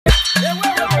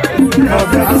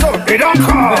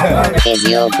Is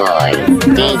your boy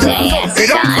DJ S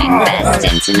Shine Best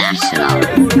International.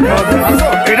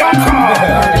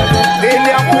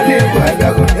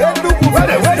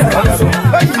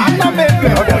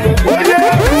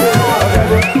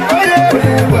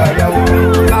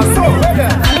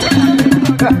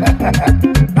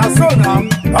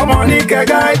 I'm on it,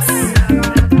 guys.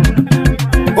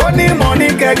 Only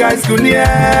morning, guys. Good year.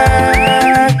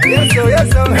 Yes,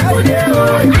 sir.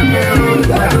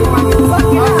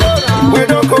 We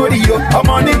don't go to you. I'm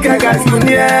on it, guys. Good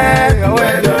year.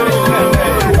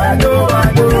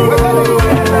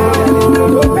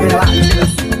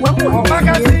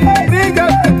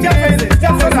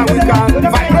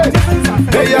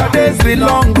 May your days be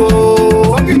long,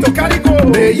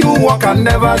 may you walk and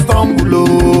never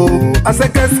stumble. As a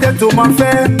casket to my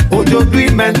fair, Ojo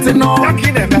do maintenant.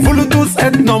 Voulou tous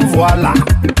et non voilà.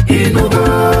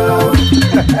 Inugo.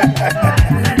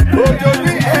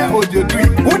 Ojo do.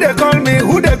 Who they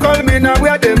call me now?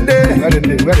 Where them day?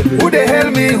 Who they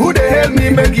help me?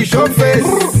 Make you show face.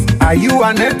 Are you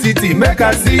an entity? Make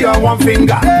I see your one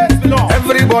finger.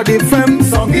 Everybody fem,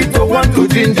 song it to want to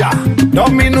ginger.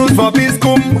 Dominus for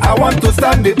biscum, I want to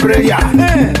start the prayer.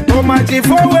 Oh my chief,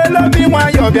 oh well, love me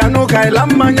while you're no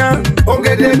kailamanya.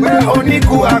 Okay, they go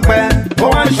oniku akpe,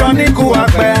 oh and shoniku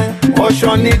akpe, oh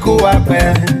shoniku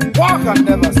akpe. Walk and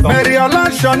never stop. Mariola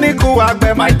shoniku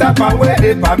akpe, my tapa where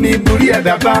they pa me buri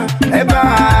ebeba, eba,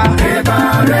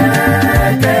 re,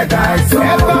 te guys,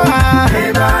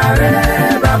 eba, re,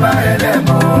 baba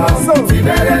elemo,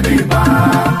 tibere biba,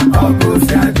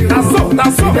 obusiadi,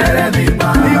 naso, tibere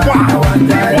biba.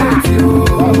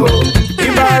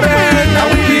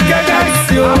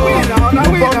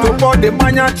 The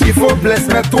mania chifo bless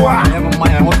me toi.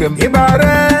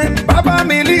 Ibare, Baba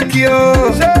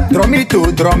Milikio.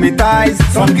 Dromito, dromitize.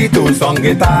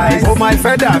 Songitize. Oh my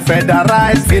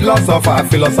federize.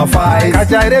 Philosophize.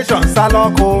 Gyration,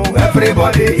 saloko.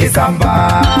 Everybody is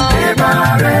samba.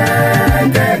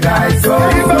 Ibare, the guys.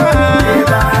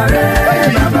 Ibare,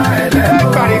 Baba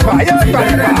Elemo.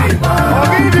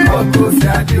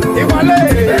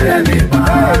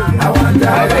 I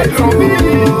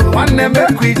want one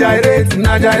make we gyrate,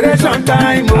 na gyration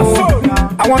time. Oh.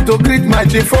 I want to greet my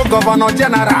chief governor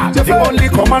general, the only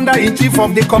commander-in-chief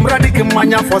of the Comradic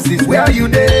Manya forces. Where are you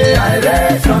there?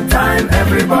 Gyration time,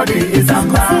 everybody is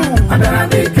on bound. And then I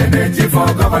make the chief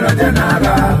governor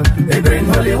general. They bring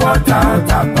holy water,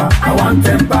 tapa. I want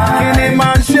them back.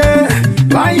 Inimanshe,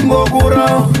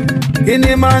 Laimoguro.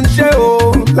 Inimanshe,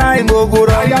 oh,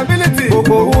 Laimoguro.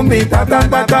 Oko umi,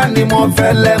 tata, ni mo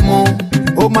felemu.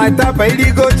 Oh my tapa,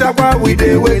 go chapa, we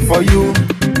dey wait for you.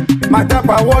 My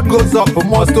tapa, what goes up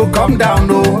must to come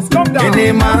down, oh.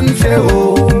 Any man say,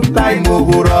 oh, like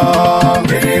Mogura.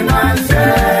 Any man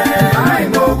say, oh, like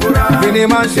Mogura.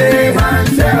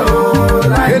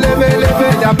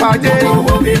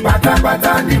 Bobo be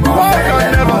pata ni mo.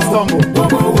 Never stumble.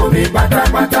 Bobo be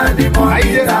pata ni mo.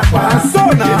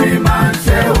 Any man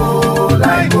say, oh,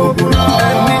 like Mogura.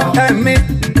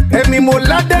 Emi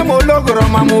molade mologro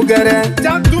mamugere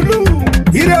jantulu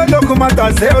ire loku mata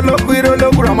se loku ire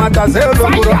loku mata se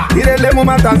loku ire lemu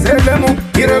mata se lemu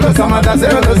ire lo samata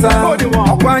se lo sa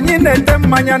okwanyi nete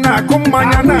manya na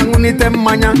kumanya na ngunite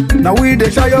manya na we de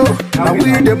shayo na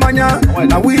we de manya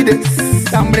na we de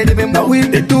now we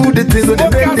do the things so they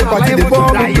make the party the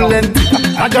bomb plenty.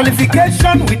 A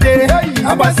jollification we dey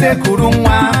abase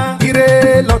kurunwa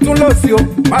ire lotun losio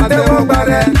matewo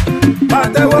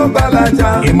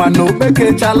balaja imano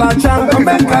beke chalacha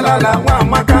omekalala wa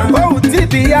maka o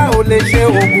ti ya o le se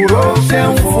oguro se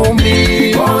fún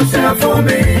mi o se fún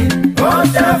mi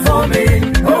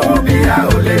o bi ya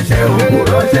o le se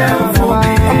oguro se fún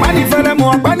mi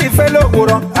apani fele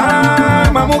oguro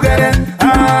mamugere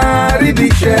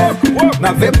ribiche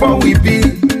na vapor we be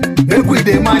make we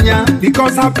dey mania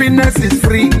because happiness is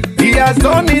free. He has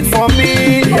done it for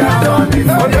me.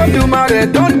 Don't do marry,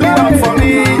 don't do one for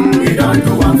me. He don't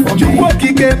do one for me. You walk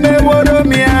ike me woro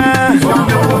mia.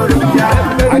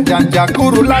 Ajanja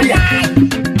kuru laya.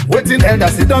 Waiting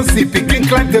elders, he don't see. Picking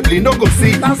climb table, no go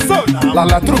see.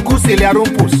 Lala truku silia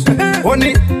rumpus.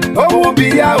 Oni, oh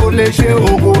biya ole she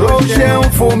ogoro she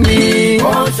for me.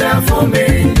 Oh she for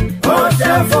me. Oh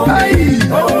she for me.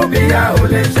 Oh biya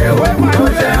ole she ogoro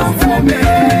she for me.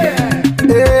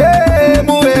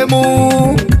 Emu. Emu.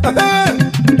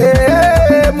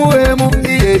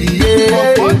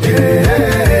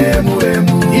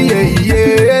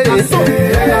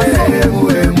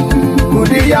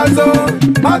 Kudiyazo,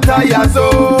 matayazo,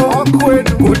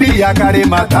 kudiya kare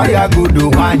mataya gudu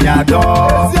wanyado.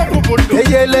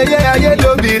 Eyele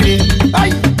obiri,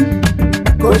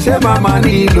 kò ṣe màmá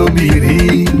ní lóbìrí.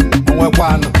 Òun ẹ̀kọ́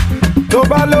àná. Tó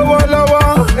bá lówó lọ́wọ́,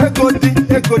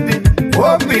 Ekodi,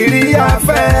 obìnrin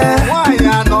afẹ́. Wọ́n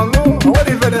àyànà ló.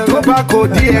 Tó bá kò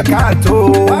díẹ̀ káàtó.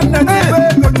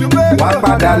 Wá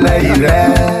padà lẹ́yìn rẹ̀.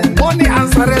 Money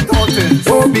answered all things.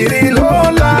 Obìnrin ló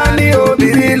ń la ní,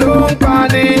 obìnrin ló ń pa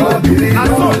ní. Obìnrin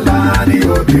ló ń la ní,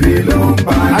 obìnrin ló ń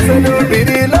pa ní. Àṣẹ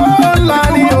obìnrin ló ń la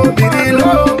ní, obìnrin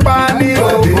ló ń pa ní.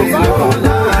 Obìnrin ló ń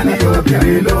la ní,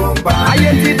 obìnrin ló ń pa ní.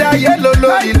 Ayé ti dá yẹ́lò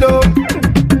lóyìnló.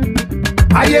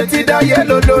 Ayé ti dá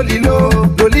yẹ́lò lólìló.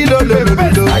 Lólìló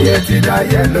lólìló. Ayé ti dá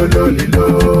yẹ́lò lólìló.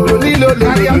 Lólìló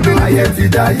lólìló. Ayé ti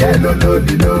dá yẹ́lò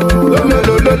lólìló.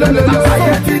 Lólìló.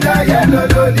 Ayé ti dá yẹ́lò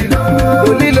lólìló.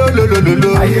 Lólìló lólìló.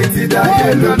 Ayé ti dá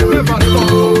yẹ́lò lólìló.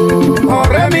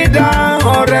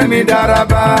 Ọ̀rẹ́ mi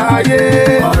dáraba ayé.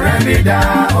 Ọ̀rẹ́ mi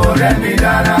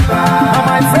dáraba. And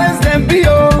my friends dem be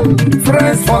o,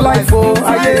 friends for life o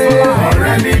ayé.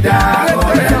 Ọ̀rẹ́ mi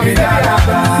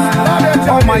dáraba.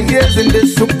 All my years in the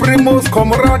supremos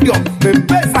comradium, the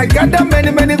best. I gather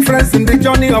many friends in the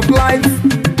journey of life.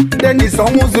 Dennis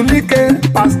Onwuzulike,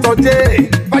 Pastor J,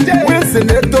 Wilson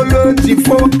Etolo,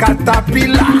 Chifo,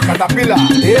 Caterpillar,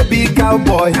 AB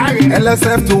Cowboy,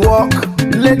 LSF to walk,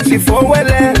 let Chifo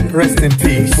Wele, rest in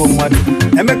peace.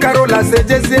 Emeka Rola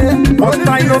Sejese,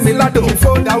 Ostaino Milado,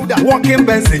 Walking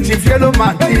Benson, Chief Yellow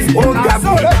Man, Chief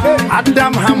Ogabi,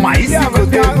 Adam Hama,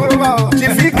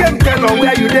 Chief Ikem Kelo,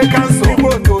 where you dey cancel,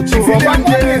 Chief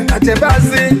Obanje,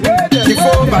 Achebasi, Chief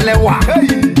Balewa,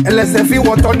 LSF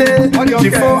Watode,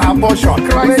 Chief abortion,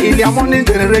 in their morning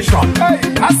generation.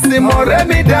 Asim ọ̀rẹ́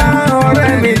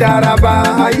mi dáraba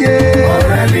ayé.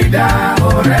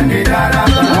 Ọ̀rẹ́ mi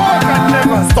dáraba. One can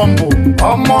never stumble.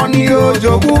 Ọmọ ni ó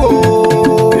jogún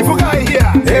o.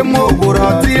 Emu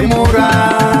òwúrọ̀ tí mo ra.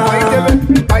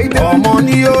 Ọmọ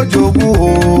ni ó jogún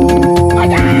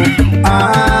o.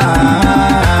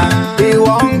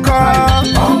 Ìwọ ńkọ́.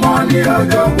 Ọmọ ni ó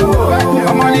jogún o.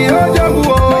 Ọmọ ni ó jogún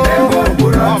o. Emu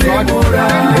òwúrọ̀ tí mo ra.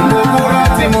 Emu òwúrọ̀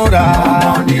tí mo ra.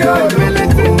 Ọmọ ni ó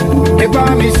jogún o. Ìbá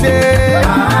mi ṣe.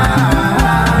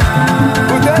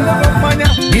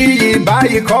 Iyì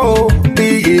báyìí kọ́ o,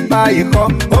 iyì báyìí kọ́.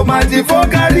 Ó máa ti fọ́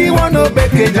kárí wọn ló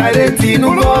bèkè jàre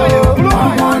Tinubu.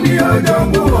 Ọmọ ni ó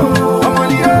jogún o. Ọmọ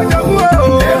ni ó jogún o.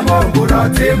 Èmo òwúrọ̀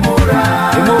tí mo ra.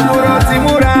 Èmo òwúrọ̀ tí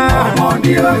mo ra. Ọmọ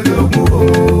ni ó jogún o.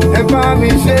 Ẹ bá mi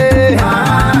ṣe.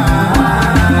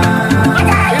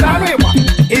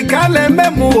 Ìkálẹ̀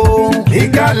mẹ́mu o,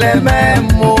 ìkálẹ̀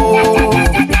mẹ́mu o.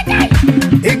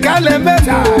 Ìkálẹ̀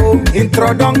mẹ́mu o,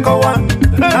 introdonkowa.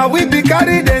 Now we be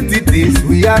carried entities,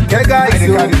 we are guys.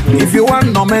 If you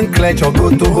want nomenclature, go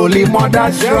to Holy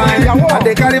Mother Shrine. I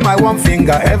dey carry my one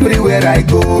finger everywhere I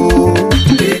go.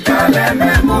 Ìkálẹ̀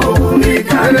mẹ́mu o,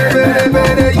 ìkálẹ̀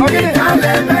mẹ́mu o.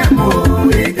 Ìkálẹ̀ mẹ́mu o,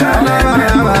 ìkálẹ̀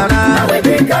mẹ́mu o. Now we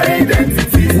be carried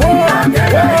entities, we are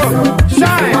guys.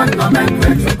 Shine. If you want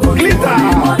nomenclature, go to Holy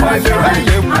Mother Shrine.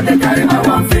 I dey carry my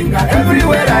one finger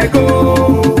everywhere I go.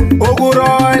 Oguro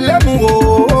elemu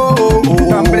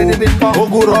o.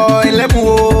 Oguro elemu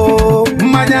o.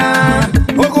 Mmanya.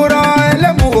 Oguro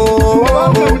elemu o.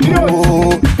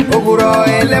 Oguro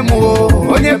elemu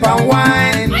o. Onye pan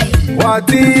wine.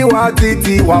 Wati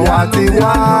watiti wa wati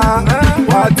wa.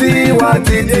 Wati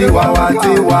watiti wa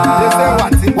wati wa.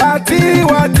 Wati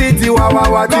watiti wa wa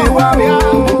wati wa.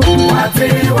 Wati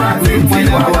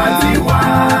watiti wa wati wa.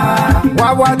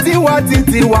 Wa wati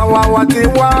watiti wa wa wati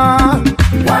wa.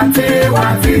 Wati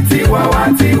watiti wa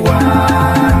wati wa.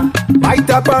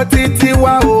 Maitapa titi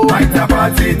wa o. Maitapa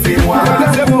titi wa.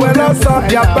 Welo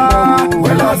sobiaba.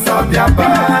 Welo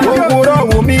sobiaba. Oguro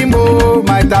wumimo.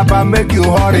 Maitapa make you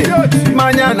hurry.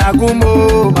 Manyana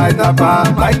gumo. Maitapa.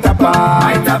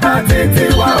 Maitapa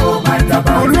titi wa o.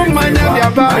 Maitapa. Ulumanya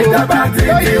biaba. Maitapa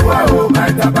titi wa o.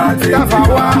 Maitapa titi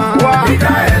wa.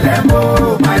 Ika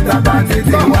elemo. Maitapa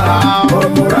titi wa.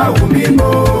 Oguro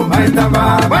wumimo.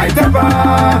 Maitapa.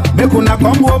 Make una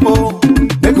come home.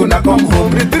 Make una come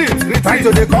home. Retreat. Try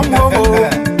to dey come home, oh.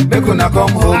 Make una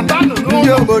come home.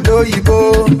 Yobodo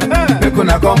Yibo. Make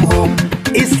una come home.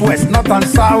 East, west, north and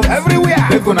south. Everywhere.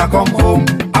 Make una come home.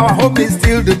 Our hope is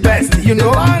still the best, you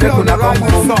know. Make una come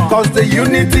home. Cause the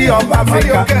unity of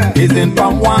Africa is in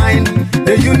palm wine.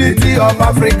 The unity of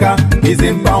Africa is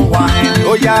in palm wine.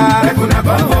 Oh yeah. Make una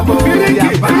come home.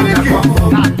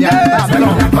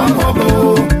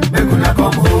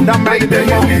 The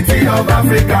unity of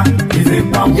Africa is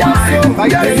in palm wine.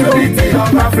 The unity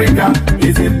of Africa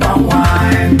is in palm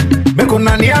wine. Make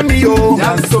una near me, oh.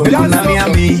 Make una near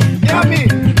me.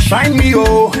 Shine me,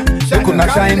 oh. make una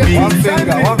shine me. One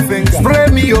finger. Spray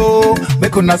me, oh,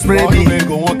 make una spray me.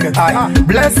 Aye,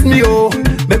 bless me, oh,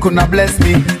 make una bless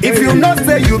me. If you not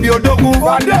say you be odogu,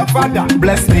 father,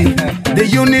 bless me. The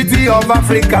unity of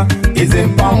Africa is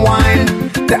in palm wine.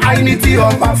 The unity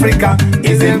of Africa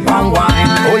is in palm wine.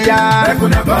 Oh yeah, make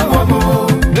una come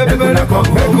home, make una come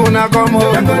home, make una come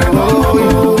home.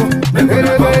 The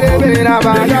unity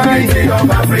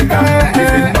of Africa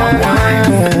is in palm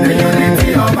wine. The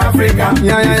unity of Africa is in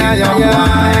palm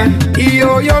wine.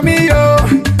 Iyo yo mi yo,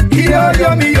 iyo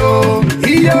yo mi yo,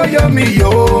 iyo yo mi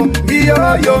yo,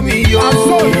 iyo yo mi yo,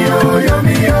 iyo yo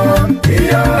mi yo,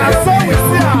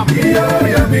 iyo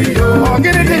yo mi yo.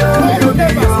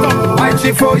 My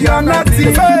chief for your natty,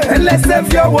 and let's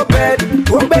save your bed.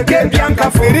 Ubeke bianca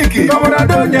firiki,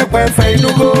 Comrado nyekwe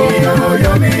feinugo. Iyo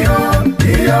yo mi yo,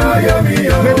 iyo yo mi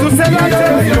yo. Me tu se la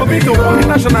tell you be to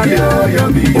nationally. Oh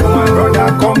my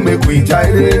brother, come make we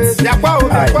gyrate.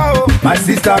 My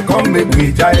sister, come make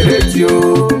we gyrate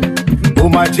you. Oh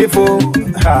my chief,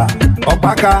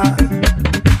 Opaka.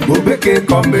 Ubeke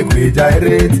come make we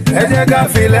gyrate. Ejega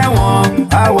feel one,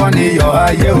 I want your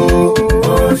aye oh.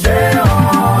 Oh shey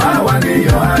I want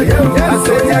your aye oh. I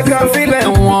say ejega feel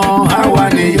one, I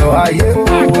want your aye oh.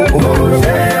 Oh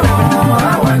shey I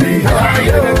want your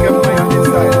aye oh.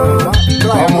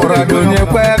 Comrado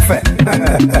nyekwefe.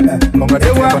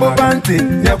 Ewa bobanti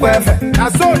nyekwefe. Na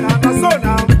so na.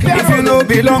 If you no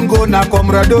belong, go na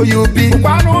Comrado you be.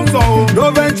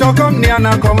 No venture come near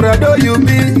na Comrado you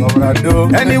be.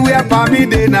 Anywhere for me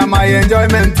day na my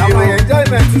enjoyment.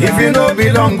 If you no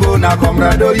belong, go na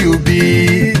Comrado you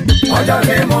be.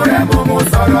 Ojoti more mumu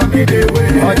soro mi dewe.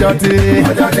 Ojoti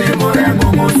more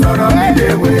mumu soro mi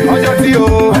dewe. Ojoti o.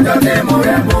 Ojoti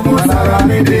more mumu soro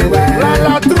mi dewe.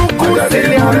 La truku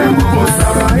sili more mumu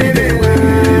soro mi dewe.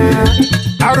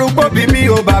 Arubo bi mi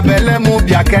o babele mu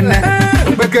biakene.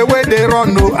 Beke where they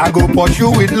run no, I go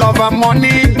pursue with love and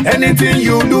money. Anything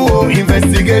you do,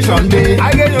 investigation day.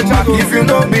 I get your chat. If you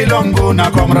no belong, go na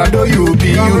Comrado you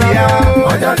be you here.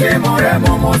 Ojoti more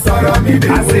mumu soro mi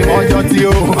dewe. I say ojoti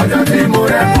o. Ojoti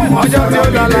more mumu. Ojoti o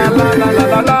la.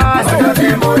 Ojoti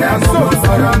more mumu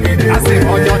soro mi dewe. I say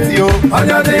ojoti o.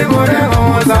 Ojoti more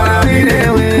mumu soro mi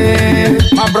dewe.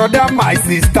 My brother, my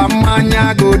sister,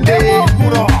 manya go day.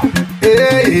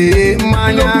 Hey,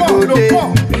 manya go day.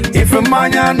 If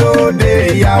manya no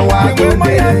day, yawa go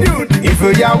day. If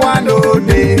yawa no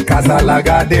day,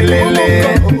 kasalaga de lele.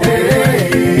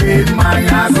 Hey,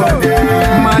 manya go day.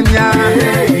 Manya.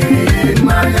 Hey,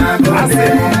 manya go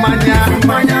day.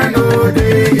 Manya no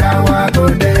day, yawa go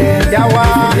day.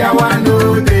 Yawa no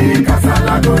day,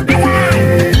 kasala go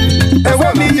day. Ewe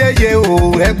mi ye o,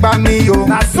 egba mi yo.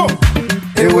 Naso.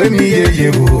 Ewe mi ye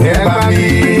o, egba mi.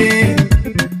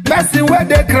 Person where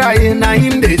they cry, na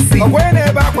him they see. Person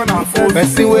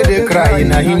where they cry,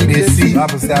 na him they see.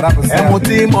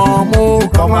 Emoti momu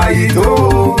koma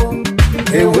ito.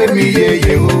 Ewe mi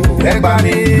ye o, egba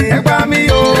mi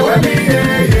yo. Ewe mi ye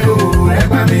o,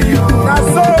 egba mi yo.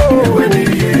 Naso. Ewe mi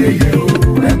ye o,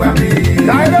 egba mi.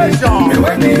 Gyration.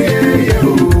 Ewe mi ye o,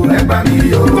 egba mi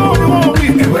yo.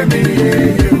 Ewe mi ye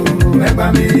o, egba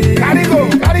mi. Carry go.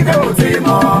 Emoti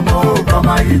momu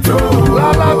koma ito.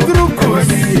 La truco.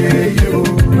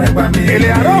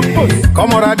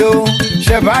 Comrado,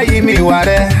 Shevayi mi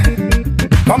ware.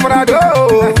 Comrado,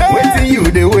 waiting you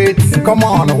they wait. Come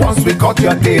on, once we cut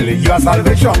your tail, your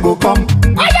salvation go come.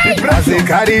 As a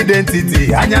carry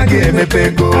identity, anyage me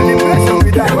pego.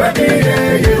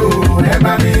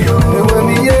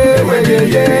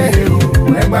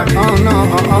 Oh no,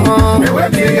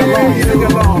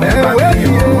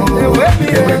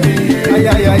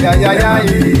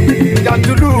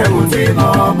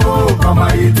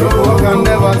 can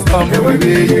never stop.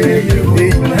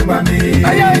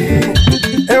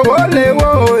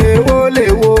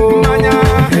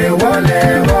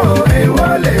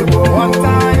 One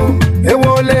time.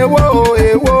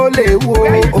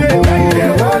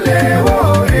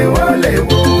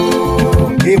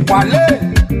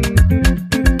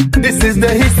 This is the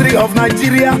history of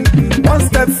Nigeria. One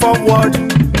step forward,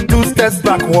 two steps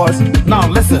backwards. Now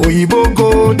listen. Oyibo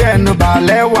go, then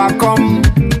Balewa come.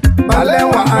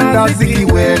 Balewa and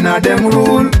Azikiwe na them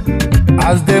rule.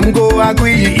 As them go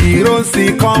agree,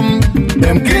 Ironsi come.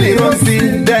 Them kill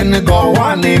Ironsi, then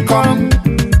Gowani come.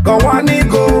 Gowani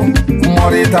go,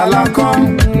 Moritala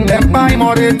come. Them buy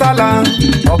Moritala,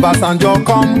 Obasanjo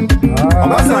come.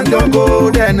 Obasanjo go,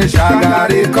 then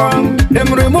Shagari come.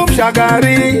 Them remove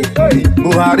Shagari,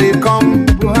 Buhari come.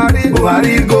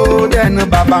 Buhari go, then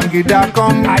Babangida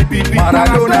come.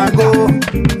 Maradona go,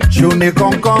 Shone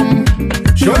come.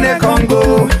 Shone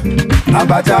Congo,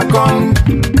 Abacha come,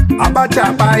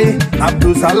 Abacha buy,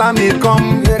 Abdul Salami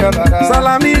come,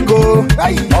 Salami go,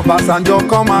 Obasanjo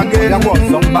come again,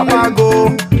 Papa go,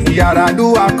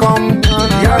 Yaradua come,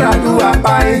 Yaradua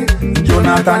buy,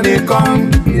 Jonathan come,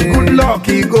 good luck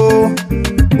he go,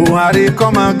 Buhari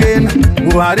come again,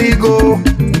 Buhari go,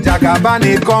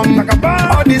 Jagabani come,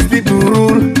 all these people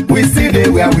rule, we see they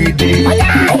where we did.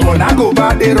 Okona go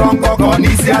back the wrong cock,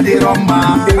 Nisia the wrong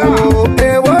man. Ewo,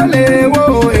 ewo,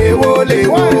 ewo, ewo,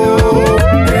 ewo,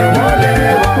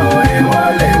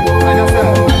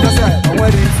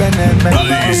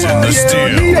 Blaze in the steel.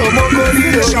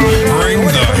 Bring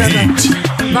the heat.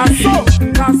 Naso,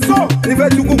 Ife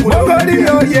Chukuku. Mogori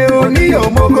oye, Oniyo,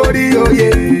 Mogori oye.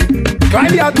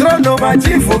 Climb your throne, no my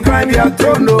chief, climb your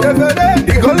throne, no.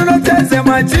 The golden chase,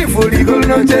 my chief, the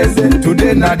golden chase.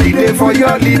 Today not the day for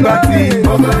your liberty,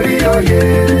 Mogori oye.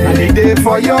 And the day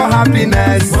for your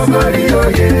happiness, Mogori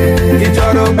oye.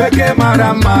 Ichoro beke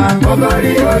marama,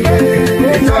 Mogori oye.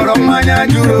 Ichoro manya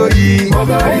juroyi,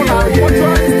 Mogori oye.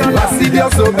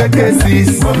 Lasidios obeke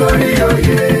sis, Mogori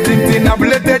oye. Tintin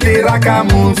ablete di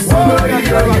rakamus, Mogori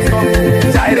oye.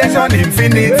 Gyration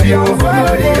infinity,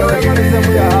 Mogori oye.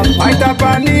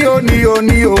 Tapa nio,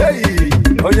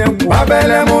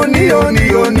 Babele mo nio,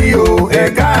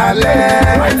 ekale.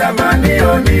 Tapa nio,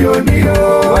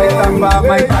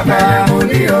 Babele mo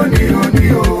nio,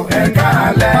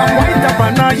 ekale. Tapa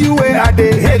na yuwe ade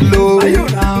hello.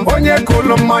 Onye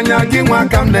kolomanya gingwa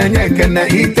kam nenye kene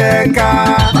iteka.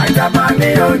 Tapa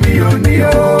nio,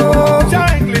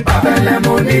 Babele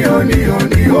mo nio,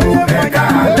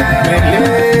 ekale.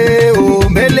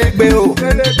 Melegbe o,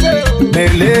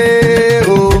 Mele.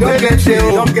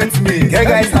 Don't get me. Hey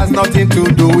guys has nothing to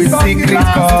do with secret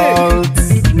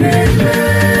cults.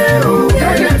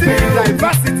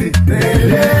 Diversity.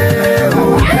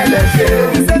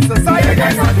 Hey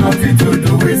guys has nothing to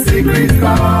do with secret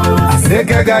cults. Hey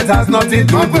guys has nothing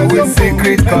to do with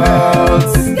secret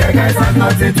cults. Hey guys has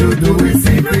nothing to do with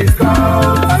secret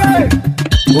cults.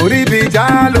 Oribi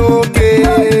Jaloke.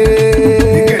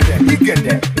 He get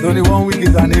there. Only 1 week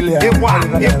is an Ilya.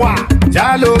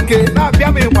 Jaloke,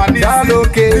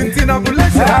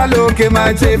 Jaloke,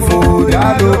 my chief,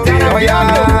 Jaloke,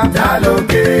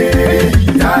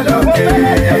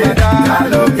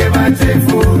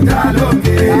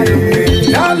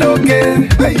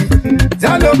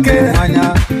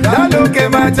 Jaloke,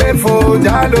 my chief,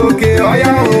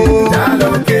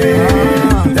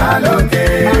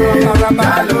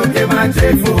 Jaloke, my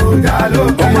chief,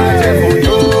 Jaloke, my chief,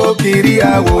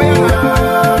 Kiriawo,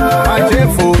 my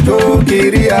chief,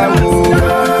 Kiriawo,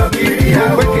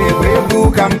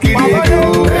 come Kiriawo,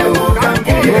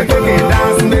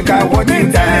 dance, make I watch you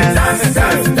dance.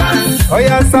 Oh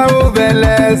yeah,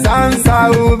 Saubele,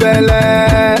 Saubele,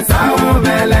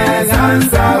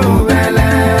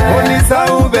 only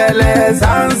Saubele,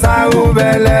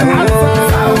 Saubele,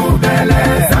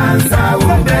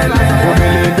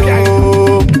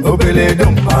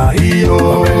 Obeledom,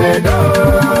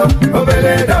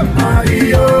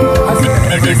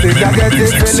 everything I get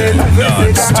is feeling.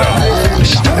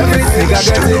 Everything I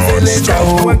get is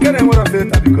feeling.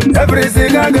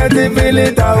 Everything I get is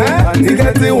feeling. You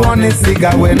get the one is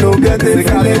cigar when no get it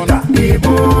later.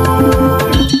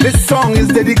 This song is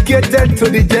dedicated to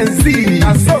the Gen Z.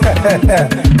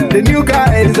 The new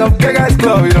guys of Kega's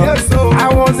Club, you know.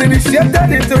 I was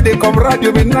initiated into the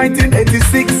camaraderie in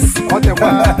 1986. Okay.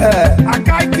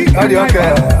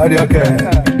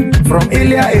 From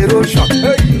Ilia Erosion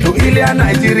to Ilia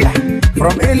Nigeria.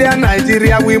 From Ilia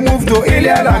Nigeria we moved to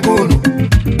Ilia Lagoon.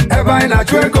 Eba in a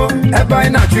Chueko, Eba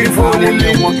in a Trifoli.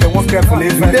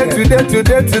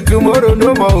 Today to tomorrow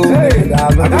no more. I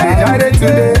died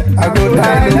today, I go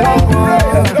die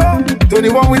tomorrow.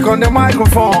 21 week on the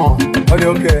microphone.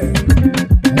 Okay.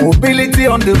 Mobility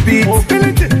on the beat.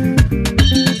 Mobility.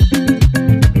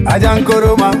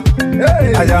 Ajankoroma,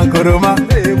 Ajankoroma,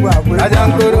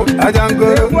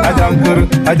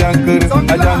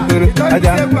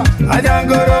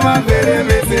 Ajankoroma, very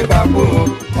messy babu.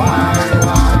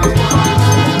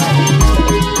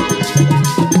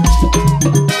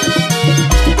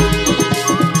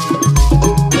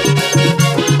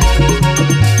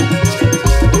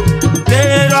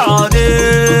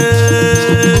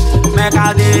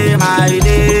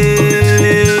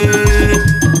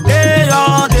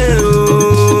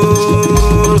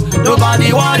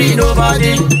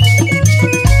 Nobody,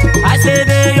 I say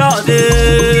day your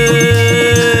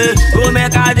day, go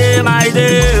make a day my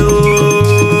day, oh,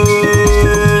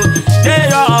 day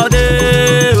your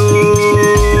day, oh,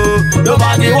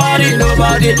 nobody worry,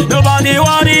 nobody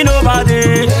worry, nobody.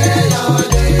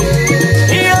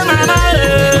 Hear my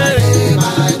mind,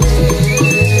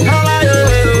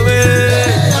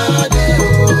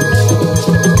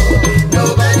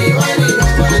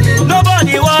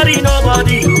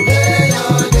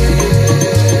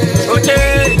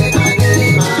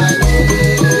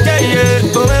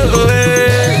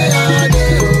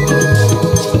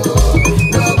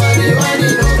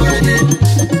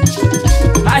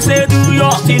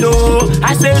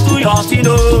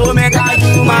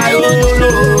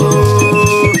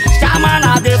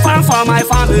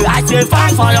 I say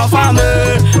fight for your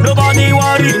family. Nobody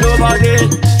worry, nobody.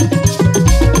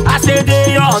 I say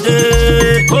day your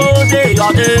day, oh day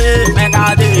your day, make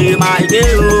a day my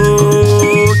day,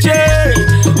 oh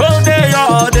day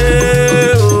your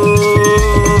day,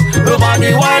 oh.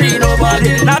 Nobody worry,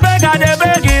 nobody. Now beg a day,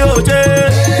 beg you, oh day.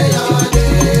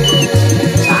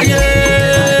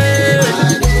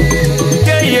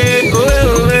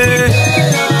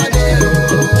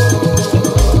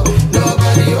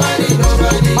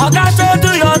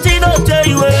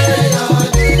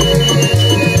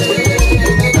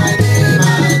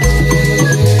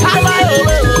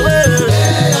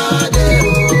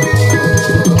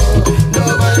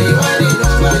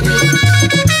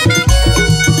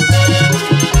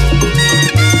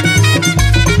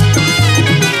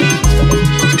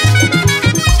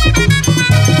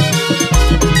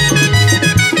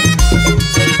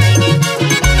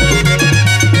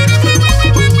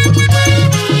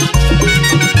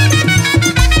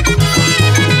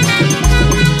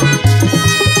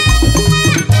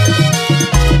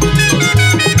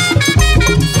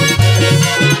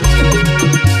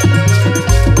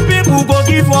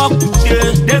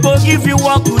 If you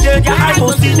walk today, your eye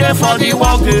go see there for the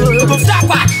walk. Go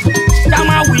sapa,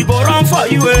 Tama we go run for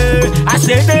you. I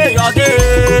say day your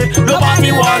day,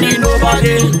 nobody worry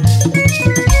nobody.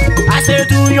 I say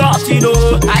do your thing,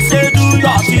 I say do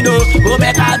your thing, go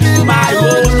make I do my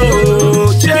own.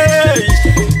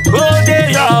 Go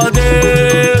day your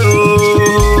day,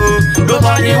 oh.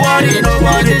 Nobody worry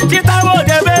nobody. Tita wo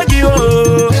de beg you,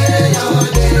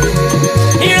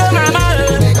 here mama.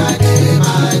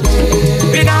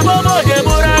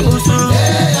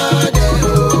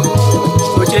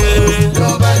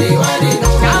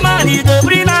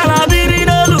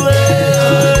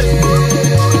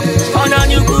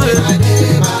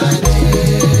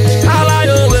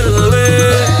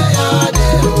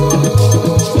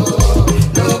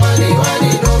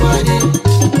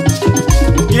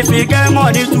 If we get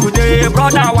money today,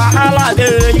 brother, wahala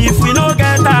day. If we no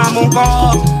get time,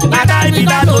 uncle, na die be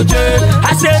that oje.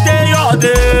 I say day your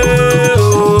day,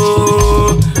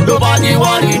 oh. Nobody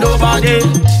worry, nobody.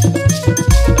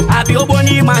 I be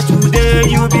oboni man today,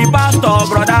 you be pastor,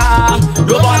 brother.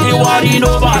 Nobody worry,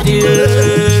 nobody.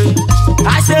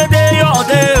 I say day your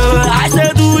day, I say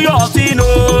do your thing,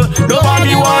 oh.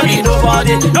 Nobody worry,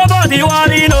 nobody. Nobody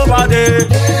worry, nobody.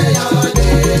 Day your day.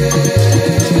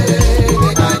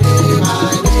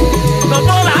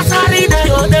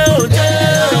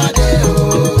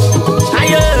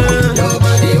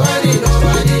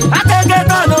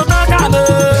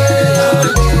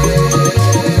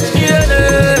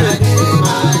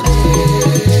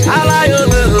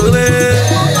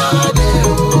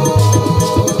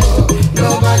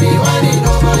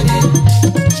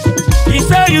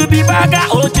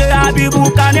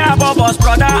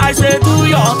 Brother, I say do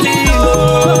your thing,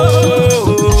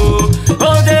 oh,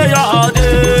 oh day your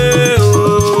day,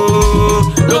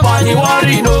 oh. Nobody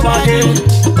worry, nobody.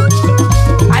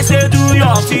 I say do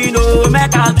your thing, oh,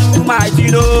 make I do my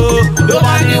thing, oh.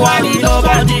 Nobody worry,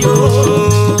 nobody,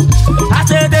 oh. I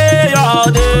say day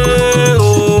your day,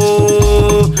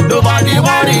 oh. Nobody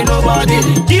worry, nobody.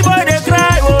 Keep on the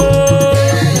cry, oh.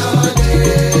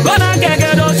 Gonna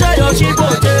get don't say your cheap, oh.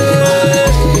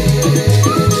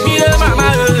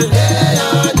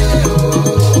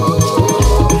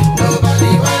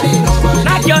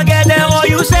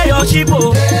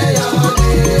 Chipo,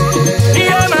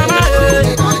 yeah, mama,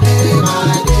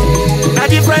 na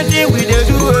different thing we dey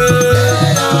do.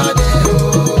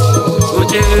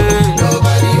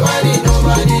 Nobody worry,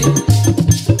 nobody.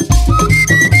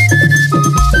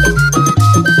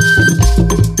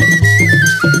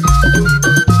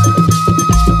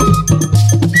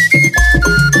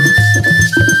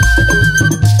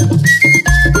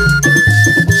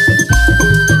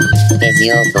 Is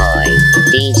your boy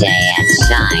DJ S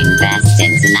Shine Best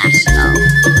International.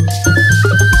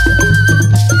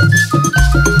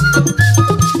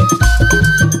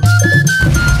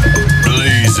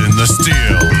 Blazing the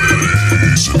steel.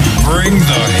 Bring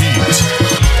the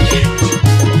heat.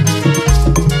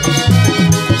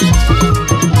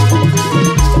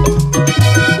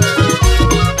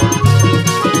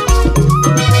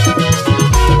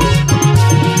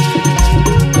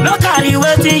 No carry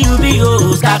wetin you be,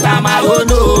 oh, scatter my own,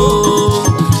 oh.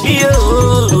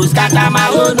 You scatter my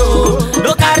own, oh.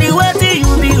 No carry wetin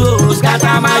you be, oh,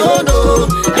 scatter my own, oh.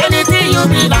 Anything you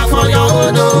be, na for your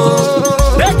own,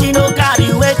 oh. Make you no carry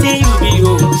wetin you be,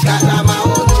 oh, scatter my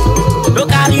own, oh. No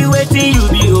carry wetin you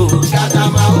be, oh, scatter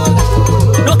my own,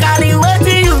 oh. No carry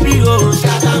wetin you be, oh,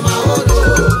 scatter my own,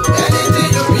 oh. Anything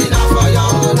you be, na for your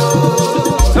own, oh.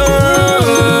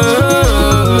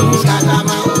 Scatter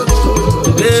my own, oh.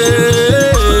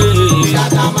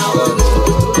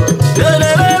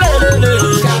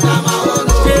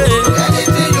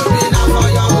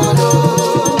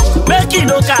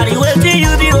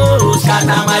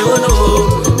 scatter my own.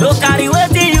 No carry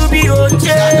wetin you be, oh,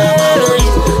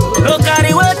 no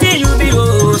carry wetin you be,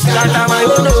 oh, scatter my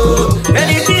own.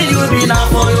 Anything you be now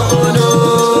for your own.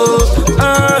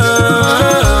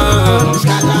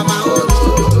 Scatter my own.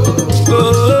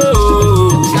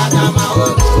 Scatter my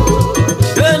own.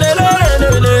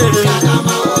 Scatter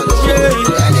my own.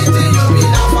 Anything you be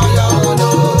now for your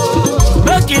own.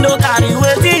 Make you no carry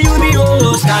wetin you be,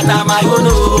 oh, scatter my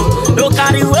own. No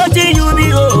carry wetin you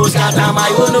be, oh, scatter my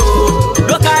own.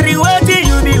 No carry wetin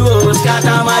you be, oh,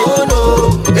 scatter my own.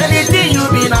 Anything you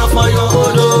be now for your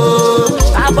own.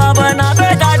 Ababa na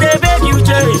better they beg you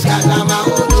change. Scatter my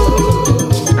own.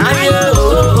 And you,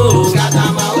 scatter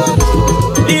my own.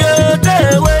 You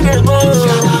tell where they go.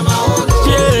 Scatter my own.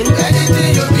 Anything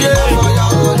you be now for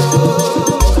your own.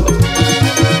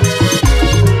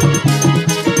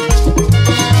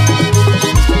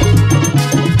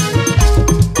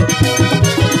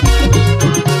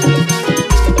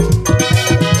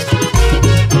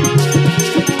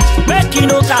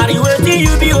 No carry wetin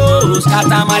you be, oh,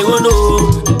 scatter my own.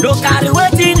 No carry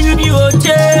wetin you be, oh,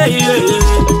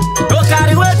 no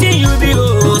carry wetin you be,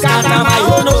 oh, scatter my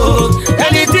own.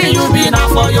 Anything you be now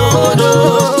for your own.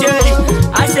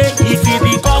 I say if you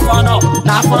be governor,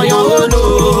 now for your own.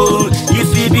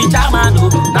 If you be chairman,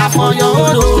 now for your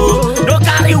own. No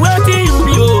carry wetin you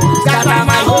be, oh, scatter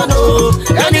my own.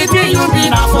 Anything you be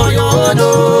now for your own.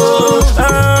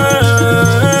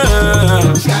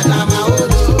 Scatter my own.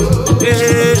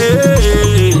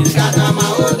 Scatter my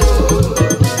own.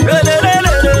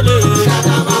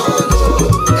 Scatter my own.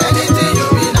 Anything you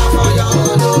be now for your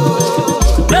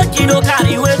own. Make you no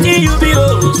carry wetin you be,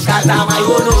 oh, scatter my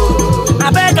own. I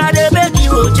beg I dey beg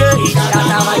you, oh, scatter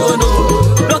my own.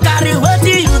 No carry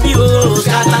wetin you be, oh,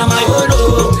 scatter my own.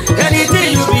 Anything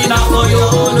you be now for your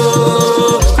own.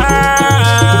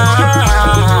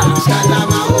 Scatter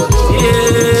my own.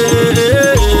 Scatter my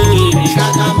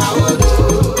own.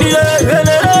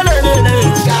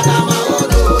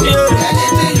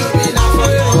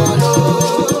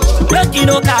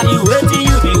 No carry wetin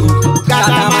you be,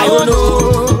 scatter my own.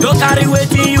 No carry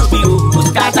wetin you be,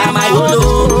 scatter my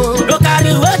own. No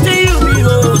carry wetin you be,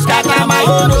 scatter my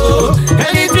own.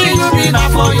 Anything you be now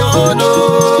for your own.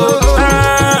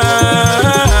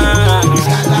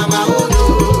 Scatter my own.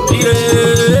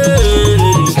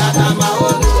 Scatter my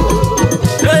own.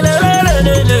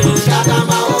 Scatter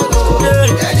my own.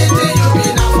 Anything you be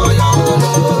now for your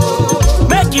own.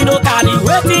 Make you no carry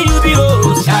wetin you be,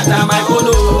 scatter my own.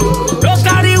 No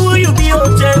carry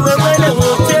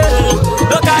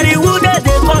who they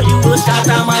call you,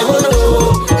 scatter my own.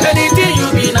 Anything you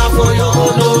be now for your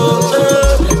own.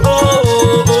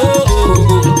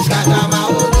 Scatter my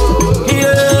own.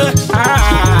 Yeah.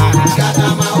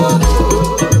 Scatter my own.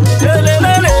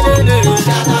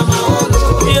 Scatter my own.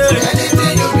 Yeah.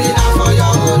 Anything you be now for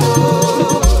your own.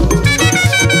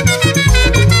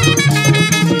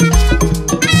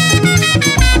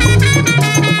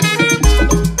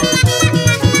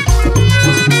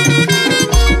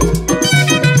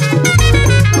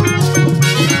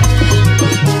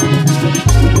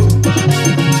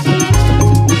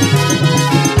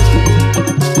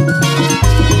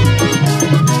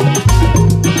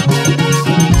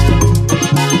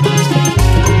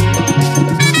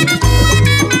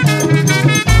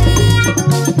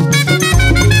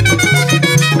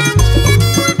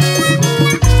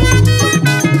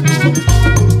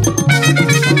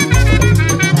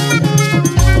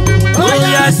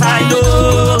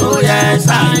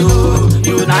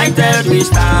 United we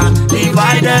stand,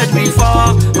 divided we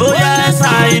fall. Oh yes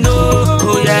I know,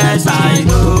 oh yes I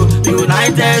know.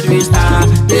 United we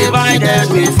stand,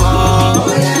 divided we fall.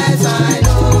 Oh yes I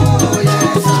know, oh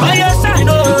yes I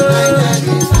know. United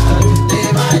we stand,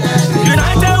 divided we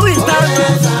fall. United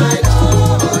we stand, oh yes I know,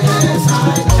 oh yes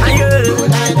I know.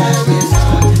 United we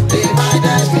stand,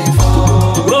 divided we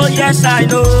fall. Oh yes I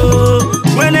know.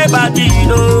 Whenever you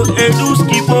know, Edu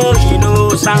Skipo, you know,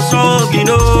 Samsung, you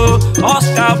know,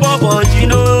 Oscar Bobo, you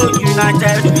know,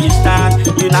 united we stand,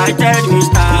 divided we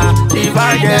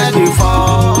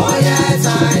fall. Oh yes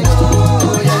I know,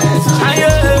 oh yes I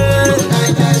know.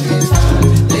 United we stand,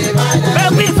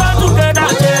 divided we fall. Together,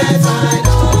 oh yes I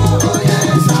know, oh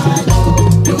yes I know.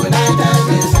 United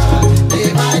we stand,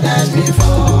 divided we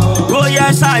fall. Oh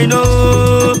yes I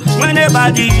know. Whenever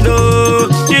you know,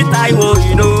 Chitaiwo,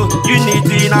 you know,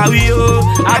 unity now we oh,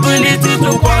 ability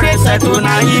to quarrel settle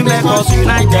now he make us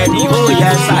united. Oh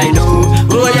yes I know,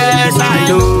 oh yes I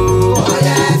know, oh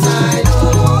yes I know,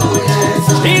 oh yes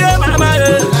I know. Yeah, mama,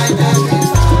 united we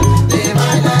stand,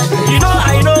 divided we fall. You know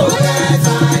I know, oh yes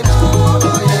I know,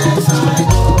 oh yes I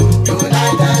know.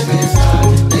 United we stand,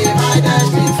 divided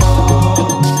we fall.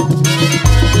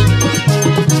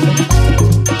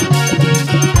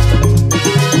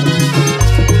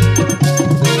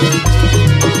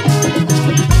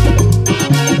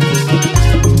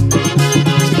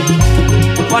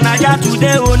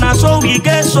 today, oh, now so we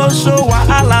get so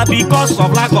wahala because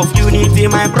of lack of unity,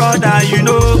 my brother, you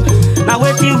know. Now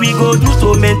waiting we go do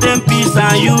to maintain peace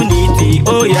and unity.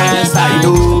 Oh yes, I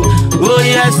know. Oh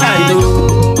yes, I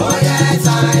know. Oh yes,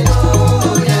 I know.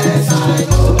 Oh yes, I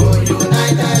know.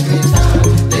 United we stand.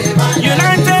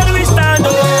 United we stand.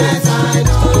 Oh yes, I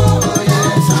know. Oh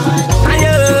yes, I know.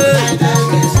 United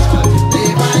we stand.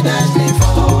 Divided we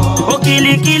fall. Oh,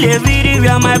 kill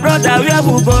everywhere, my brother. Where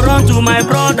we go run to, my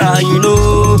brother, you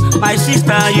know. My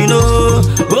sister, you know.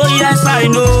 Oh yes, I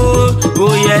know.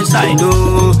 Oh yes, I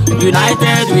know.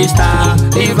 United we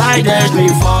stand. Divided we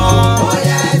fall. Oh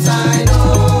yes, I know.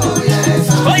 Oh yes,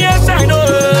 I know. Oh yes, I know.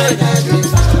 United we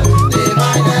stand.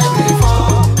 Divided we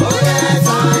fall. Oh yes,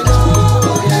 I know.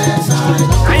 Oh yes, I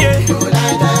know.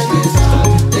 United we stand.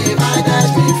 Divided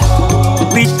we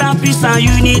fall. With that peace and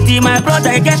unity, my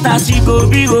brother, get as he go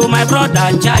be, oh, my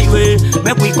brother, Jaiwe.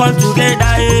 Make we come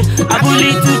together, eh.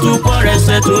 Ability to chorus,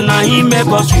 to now he make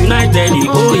us united.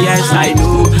 Oh yes, I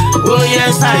know. Oh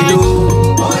yes, I know.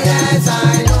 Oh yes,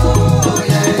 I know. Oh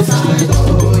yes, I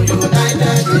know.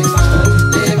 United we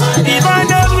stand.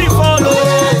 Divided we follow. Oh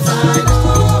yes, I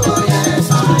know. Oh yes,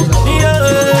 I know. Yeah.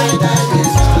 United we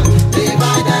stand.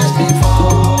 Divided we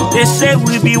fall. They say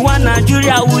we be one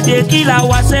Nigeria, we dey kill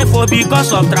ourselves for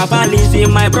because of tribalism,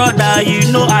 my brother,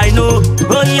 you know I know.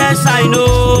 Oh yes, I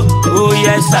know. Oh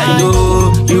yes, I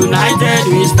know. United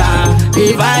we stand,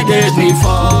 divided we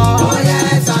fall. Oh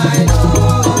yes, I know.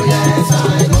 Oh yes,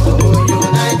 I know.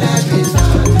 United we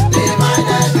stand.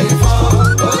 Divided we fall.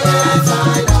 Oh yes,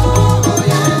 I know. Oh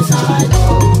yes, I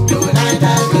know.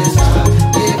 United we stand.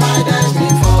 Divided we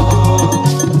fall.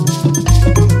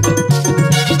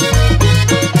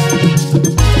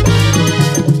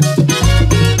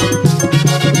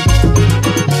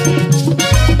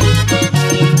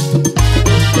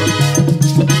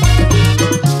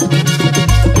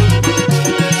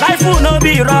 Life will not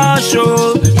be rush,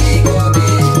 oh.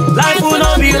 Life will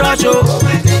not be rush, oh.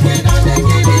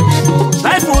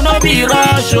 Life will not be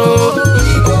rush, oh.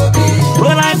 Oh,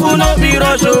 life will not be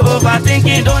rush, oh.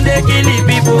 Overthinking don't they kill the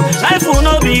people. Life will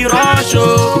not be rush,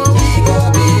 oh.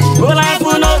 Oh, life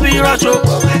will not be rush, oh.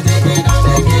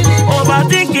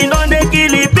 Overthinking don't they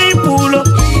kill the people.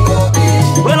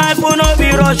 Oh, life will not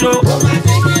be rush, oh.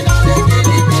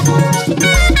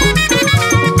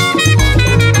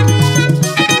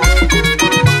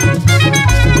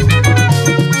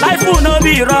 Life will not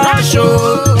be rush,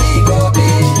 oh.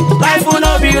 Life will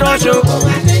not be rush, oh.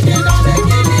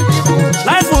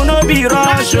 Life will not be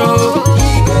rush, oh.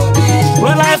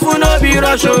 Well, life will not be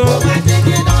rush, oh.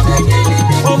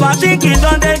 Overthinking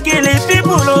don't they kill the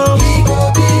people, oh.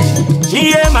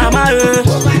 Yeah, mama,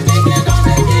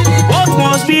 what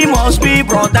must be,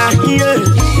 brother, yeah.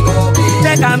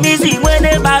 Take a easy when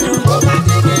they battle.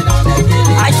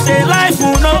 I say life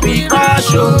will not be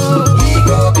rush, oh.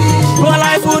 Well,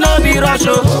 life will not be rush,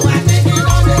 oh.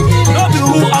 No be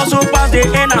who also pass the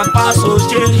end and pass, oh,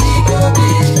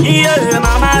 yeah,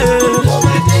 mama,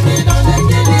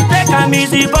 take a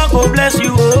easy, God go bless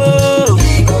you, oh.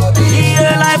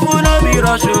 Yeah, life will not be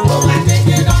rush, oh.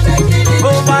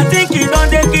 Overthinking don't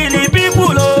they kill the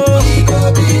people, oh.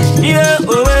 Yeah,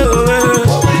 oh,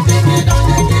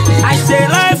 I say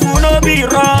life will not be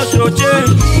rush, oh,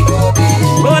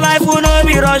 oh, life will not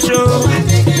be rush, oh.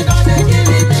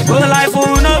 Oh, life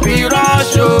will not be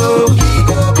rush, oh.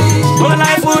 Oh,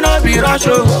 life will not be rush,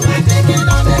 oh.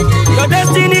 Your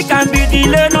destiny can be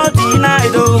delayed, not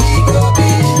denied, oh.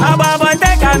 Ababa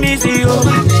take a easy, oh.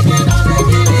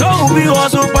 Don't be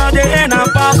also for the end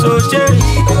and pass, oh,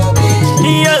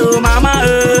 yeah, oh, mama,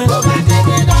 oh,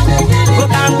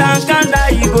 calm down,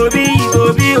 you go be,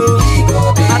 oh.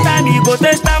 At time you go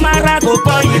test Tamara, go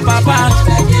call you papa.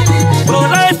 Oh,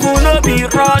 life will not be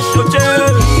rush, oh,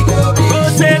 go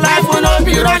say life will not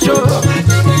be rush, oh.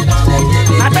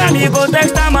 At time you go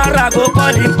text Tamara, go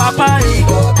call him papa.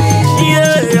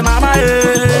 Yeah, mama,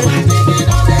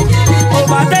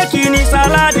 overtaking is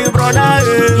salad, brother.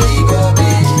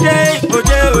 Yeah, oh,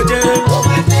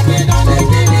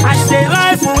 I say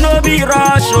life will not be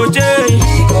rush, oh,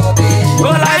 oh,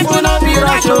 life will not be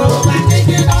rush, oh.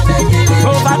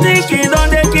 Overthinking don't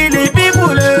they kill the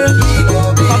people,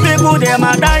 some people them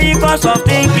are dying cause of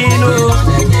thinking, oh.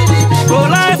 Oh,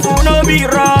 life will not be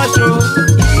rush, oh.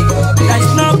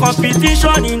 There's no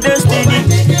competition in destiny.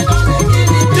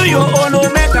 Do your own, oh,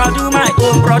 make I do my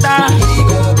own, brother.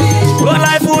 Oh,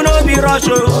 life will not be rush,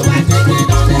 oh.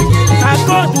 I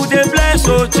go to the bless,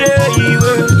 oh,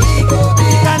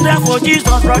 stand there for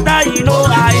Jesus, brother, you know,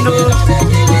 I know.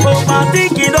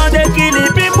 Overthinking don't they kill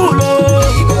the people, oh.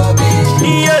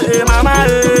 Yeah, mama,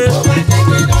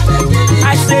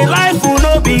 I say life will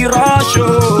not be rush. rush,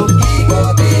 oh.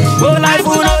 Oh, life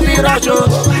will not be rush, oh.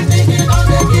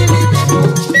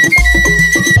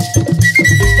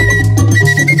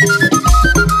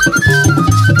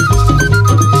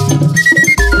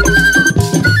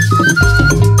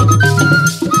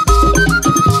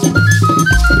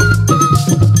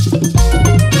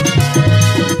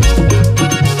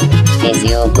 Is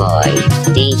your boy,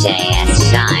 DJ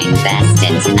S Shine Best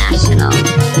International.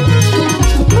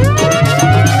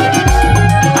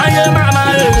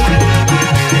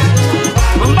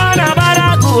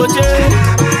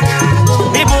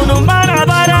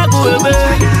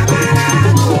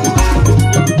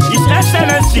 His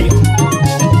Excellency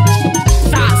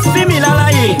Sir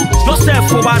Similalaye Joseph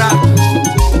Fobara,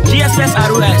 GSS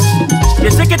ROS, the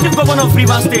Executive Governor of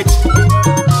Rivers State.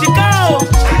 Tikao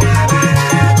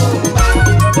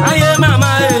Aye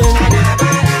Mama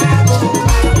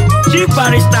Chief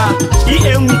Barrister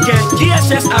EMWK,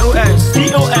 GSS ROS,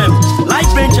 COM, Light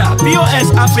Venture,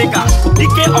 POS Africa,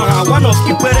 DK Oha, one of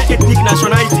Ikwere ethnic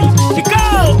nationality.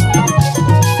 Tikao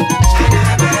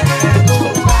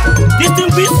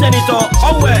Distinguished Senator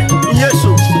Owe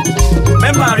Nyesu,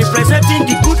 member representing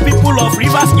the good people of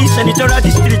Rivers East Senatorial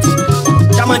District,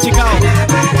 Jamachikao.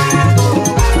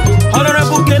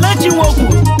 Honorable Kelechi Wogu,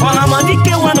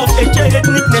 Ohamadike, one of Eche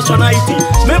ethnic nationality,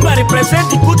 member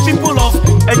representing the good people of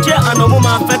Eche and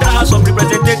Omoma Federal House of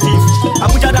Representatives,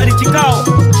 Abuja Dari Chikao.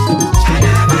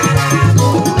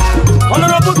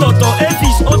 Honorable Dr.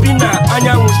 Efis Obina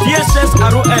Anyanwu, DSS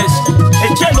ROS,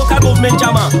 Eche local government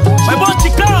chairman, my boss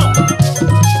Chikao.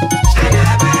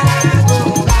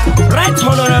 Right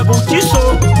Honorable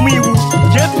Kiso Miwu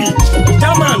JP,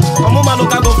 chairman, Omoma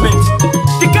local government.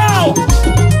 Chikao.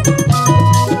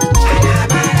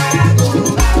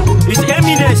 His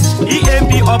Eminence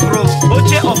EMB Opro,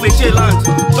 Oche of Eche land.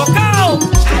 Chikao.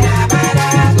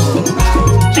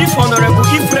 Chief Honorable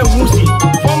Ifre Musi,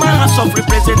 former House of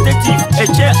Representatives,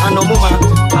 Eche and Omoma,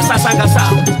 Asasangasa.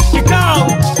 Chikao.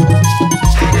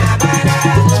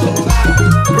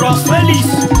 Prof. Felix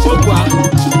Ogwa,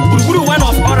 Buruburu, one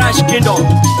of Orange Kingdom,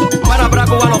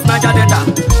 Marabrago, one of Niger Delta.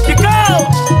 Chikao.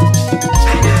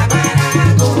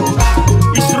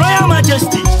 His Royal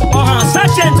Majesty, Oha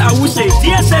Sergeant Awuse,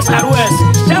 DSS ROS,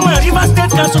 Chairman River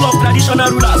State Council of Traditional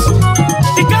Rulers.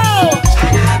 Chikao.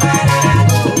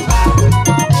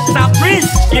 Sir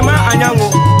Prince Ima Anyanwu,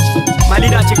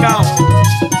 Malida Chikao.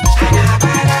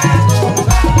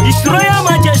 His Royal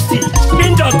Majesty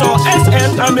King Dr.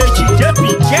 SN Amechi JP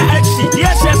KXC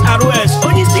DSS ROS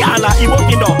Onisi Ala Igbo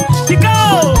Kingdom.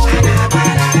 Chikao.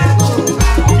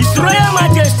 His Royal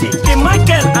Majesty King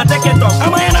Michael Adeketo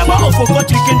Amayanaba of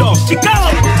Okotri Kingdom.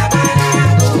 Chikao.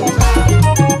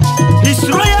 His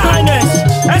Royal Highness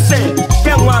Ese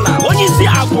Kenwala Onisi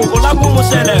Abu Olabu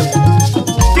Muselem.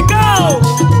 Chikao.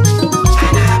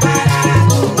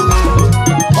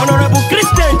 Honorable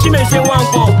Christian Chimese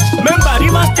Wampo, member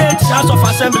River State House of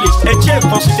Assembly, Eche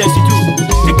Constituency 2.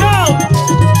 Chikao.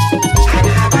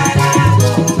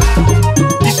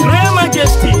 His Royal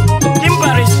Majesty Kim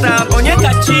Barrister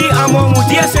Onyekachi Amongu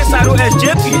DSS ROS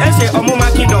JP Ese Omoma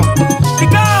Kingdom.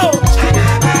 Chikao.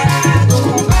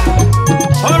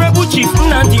 Honorable Chief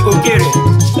Nnamdi Ogere,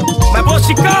 my boss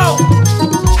Chikao.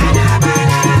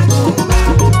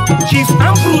 Chief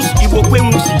Ambrose Ibokwe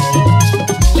Musi.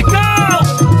 Chikao.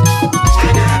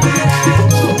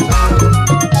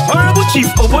 Honorable Chief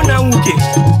Obona Wuke,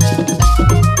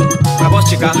 my boss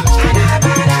Chika.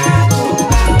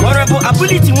 Honorable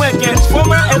Ability Weke,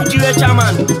 former LGA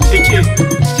chairman, Eche.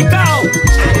 Chikao.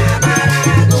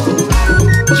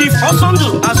 Chief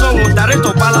Osondu Azongo,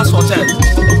 director Palace Hotel.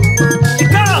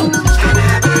 Chikao.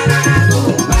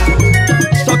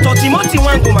 Dr. Timothy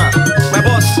Wanguma, my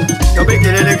boss,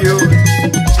 Yobekelelegu.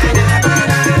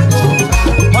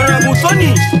 Honorable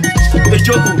Tony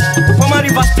Ejogu, former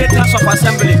River State House of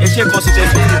Assembly, Eche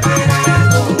Constituency.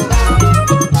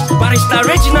 Barrister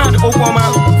Reginald Okwama,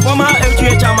 former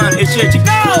LGA chairman, Eche.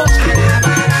 Chikao.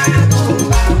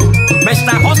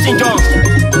 Mr. Austin John,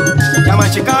 Chairman.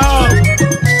 Chikao.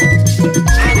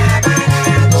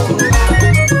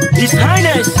 His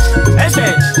Highness Ese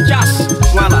Jas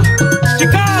Wala.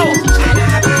 Chikao.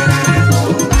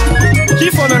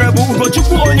 Chief Honorable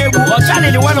Ugochukwu Onyebu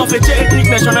Ochalili, one of the ethnic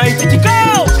nationality.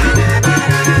 Chikao.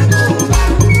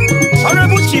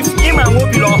 Honorable Chief Ima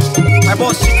Mobilo, my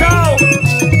boss Chikao.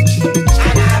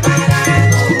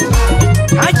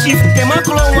 High Chief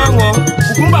Kemakolo Wango,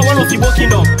 Ukumba, one of the Igbo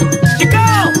Kingdom.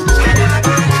 Chikao.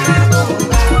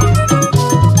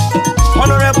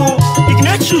 Honorable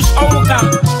Ignatius Onwuka,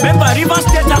 member River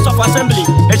State House of Assembly,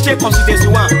 Eche Constituency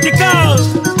 1. Chikao.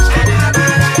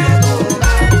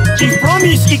 Chief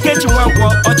Promise Ikechi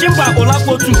Nwankwo Ochimba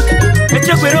Olakotu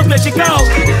Echekwere Oklechikao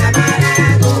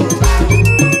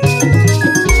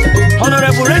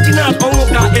Honorable Reginald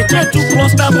Onwuka Echetu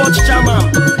Cluster Board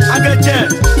Chairman Ageche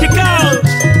Chikao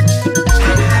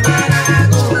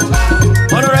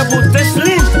Honorable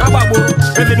Teslin Ababo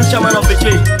Revenue Chairman of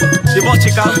Eche the Board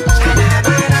Chika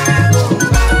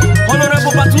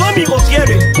Honorable Bartholomew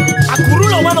Okiere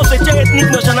Akurulo one of Eche ethnic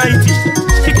nationality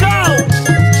Chikao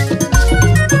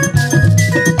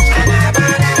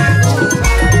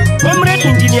Comrade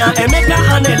Engineer Emeka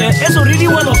Anele is already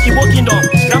one of Igbo Kingdom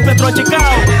Grand Petron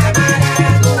Chikao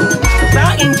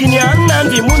Sir Engineer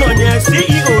Nnamdi Munonye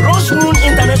CEO Rose Moon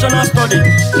International Study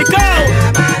Chikao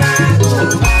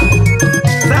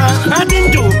Sir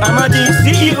Adinjo Amadi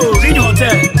CEO Reed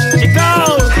Hotel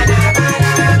Chikao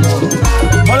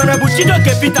Honorable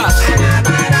Chidoke Peters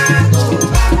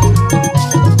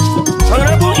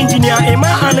Honorable Engineer Emma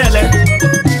Anele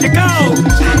Chikao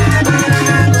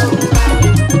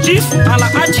Chief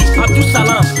Alhaji Abdul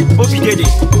Salam Obidede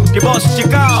the boss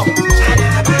Chikao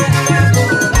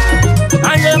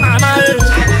Anye mama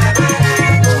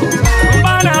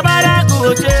Mbana bara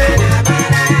kuoche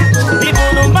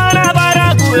Ibunu mbana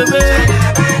bara kuebe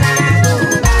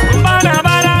Mbana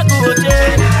bara kuoche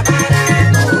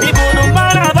Ibunu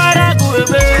mbana bara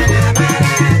kuebe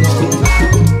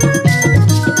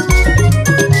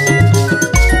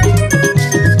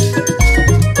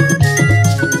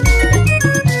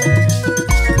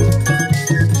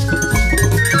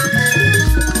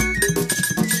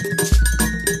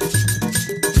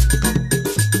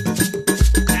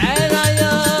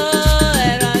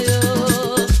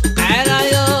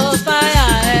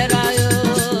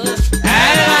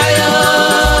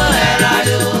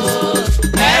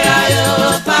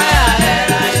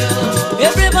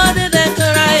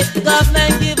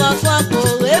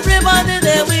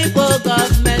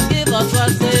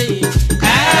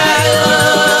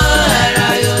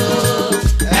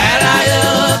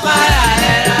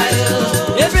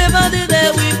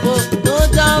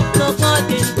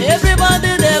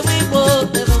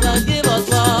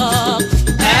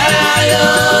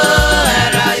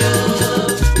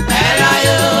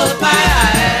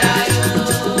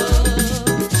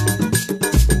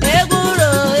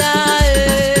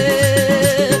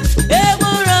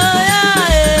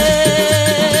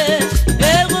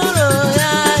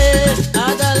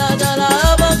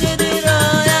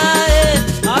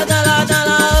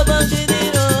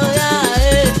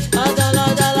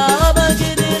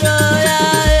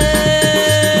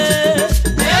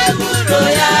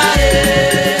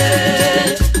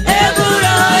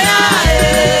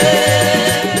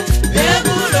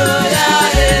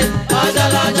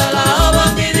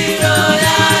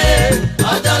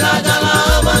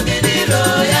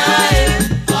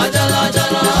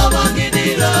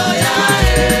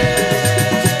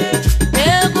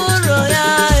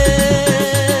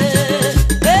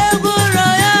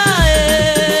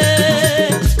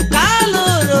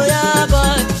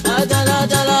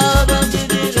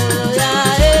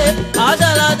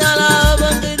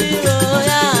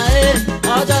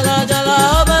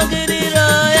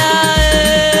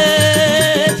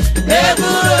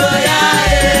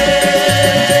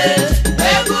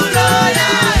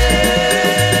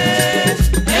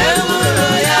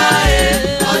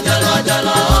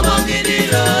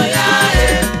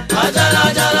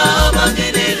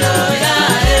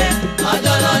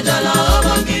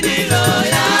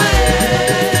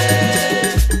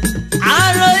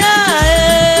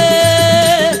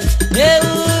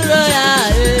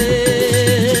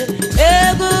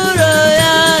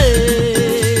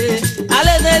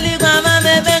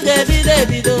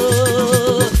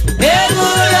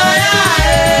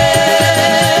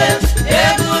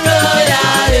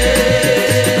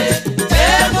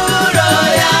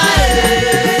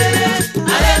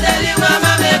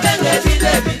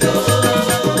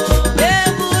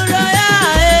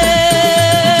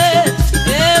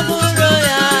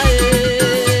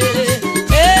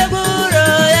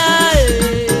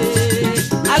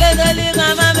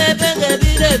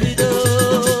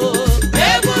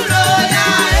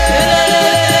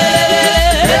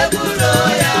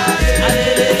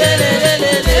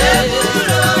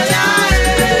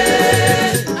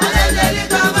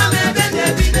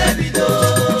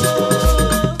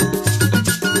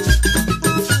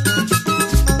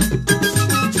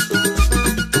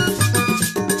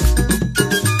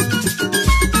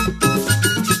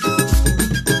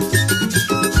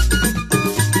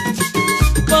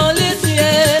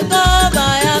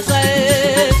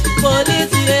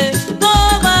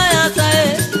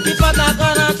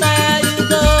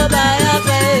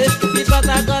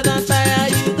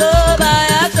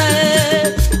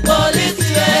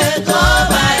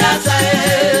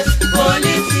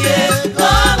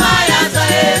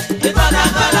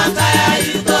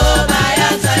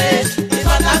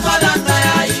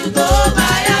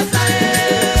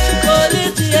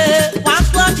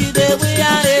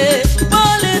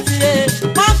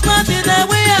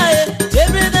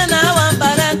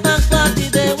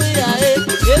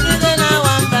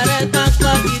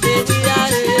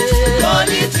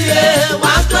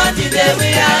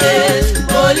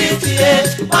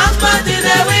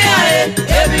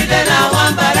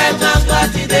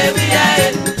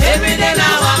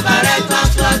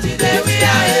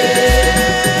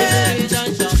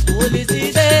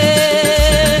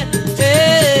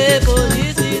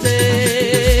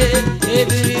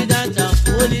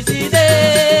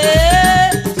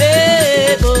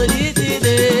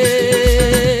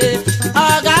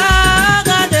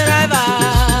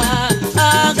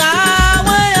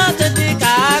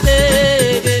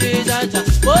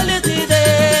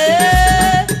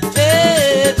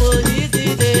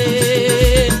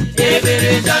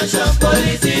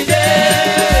police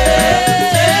day,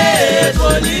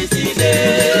 police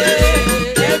day.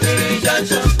 Every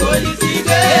junction police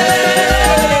day,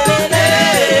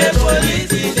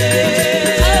 police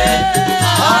day.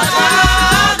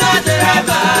 Oga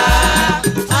driver,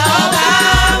 oga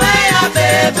wey your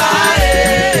paper.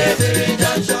 Every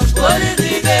junction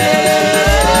police day,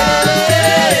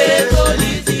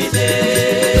 police day.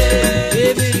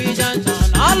 Every junction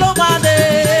all over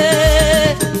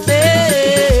day,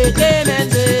 payment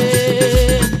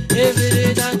day.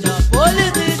 Every junction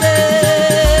police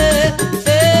day,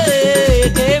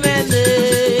 payment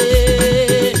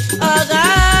day. Oga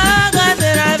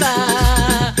driver,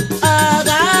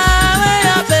 oga wey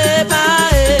your paper.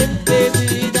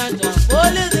 Every junction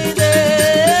police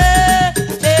day,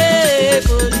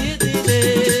 police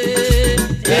day.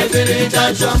 Every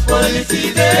junction police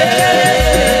day,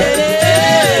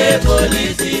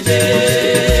 police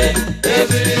day.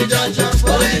 Every junction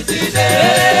police day,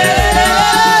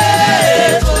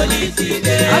 police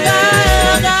day. Oga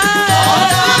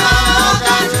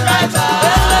driver,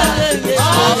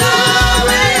 oga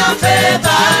wey your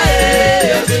paper.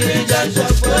 Every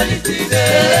junction police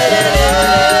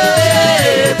day,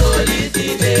 police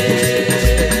day.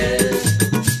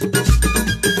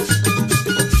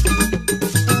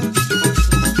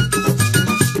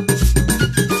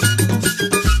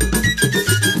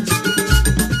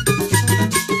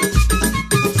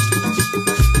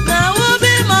 Now who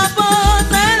be my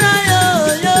boss? Era yo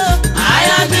yo. I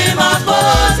am be my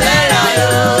boss. Era yo.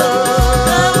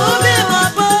 Now who be my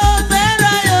boss?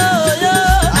 Era yo yo.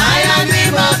 I am be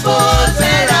my boss.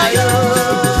 Era yo.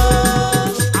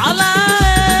 Allah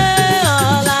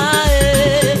Allah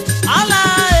Allah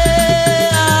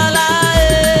Allah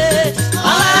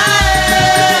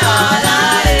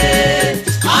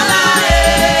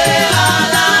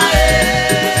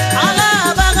Allah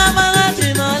baga baga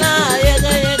timala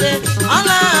yege yege.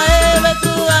 Allah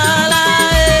betu Allah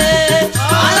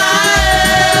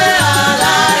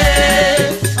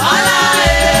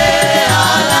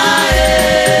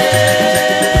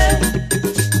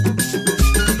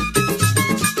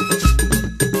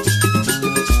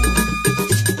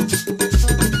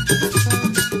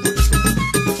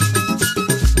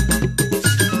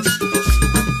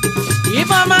If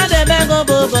I'm a de beg oh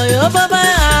boy, oh boy,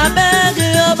 I beg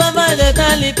you, oh boy, the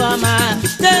Calipama,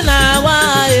 then I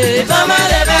why. If I'm a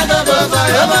de beg oh boy,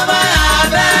 oh boy,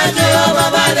 I beg you, oh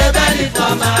boy, the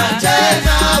Calipama, then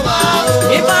I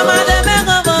why. If I'm a de beg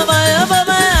oh boy,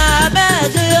 I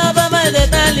beg you, oh boy, the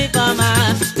Calipama,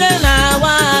 then I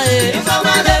why. If I'm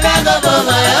a de beg oh boy,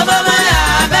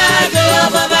 I beg you,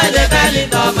 oh boy, the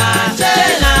Calipama,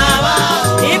 then I why.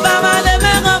 If I'm a de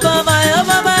beg oh boy,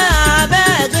 I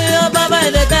beg you, oh boy,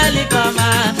 the Calipama,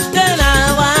 then I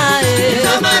why. If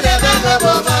I'm a de beg oh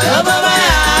boy,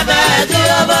 I beg you,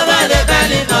 oh boy, the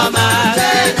Calipama,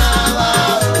 then I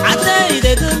why. I say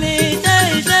they do me,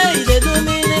 they do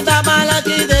me, Baba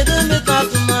lucky they do me,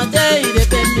 customer they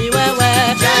pay me well.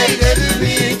 They do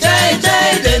me,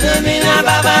 they do me,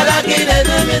 Baba lucky they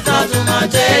do me, customer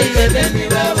they pay me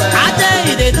well. I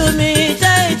say they do me,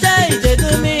 they do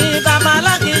me, Baba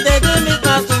lucky they do me,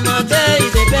 customer they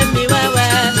pay me well.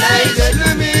 They do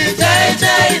me,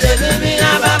 they do me,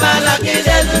 Baba lucky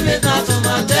they do me,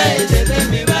 customer they pay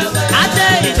me well. I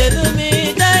say they do me,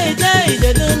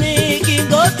 they do me, King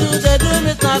go to they do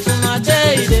me, customer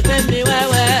they pay me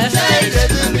well. They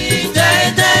do me,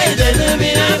 they do me,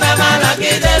 Baba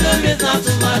lucky they do me,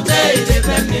 customer they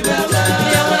pay me well.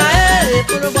 Yeah, when I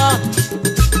put a ball,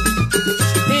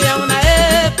 yeah, when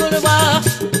I put a ball,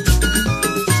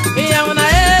 yeah, when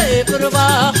I put a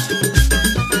ball,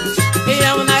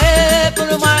 yeah, when I put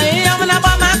a ball, yeah, when I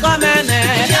bought my comment,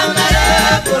 yeah, when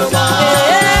I put a ball,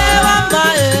 yeah, one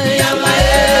boy, yeah, when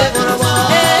I put a ball,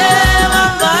 yeah,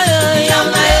 one boy, yeah,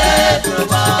 when I put a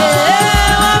ball,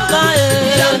 yeah, one boy,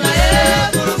 yeah, when I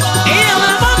put a ball, yeah, when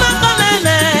I bought my comment,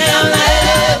 yeah, when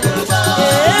I put a ball,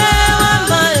 yeah, one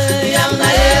boy, yeah, when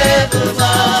I put a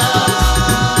ball.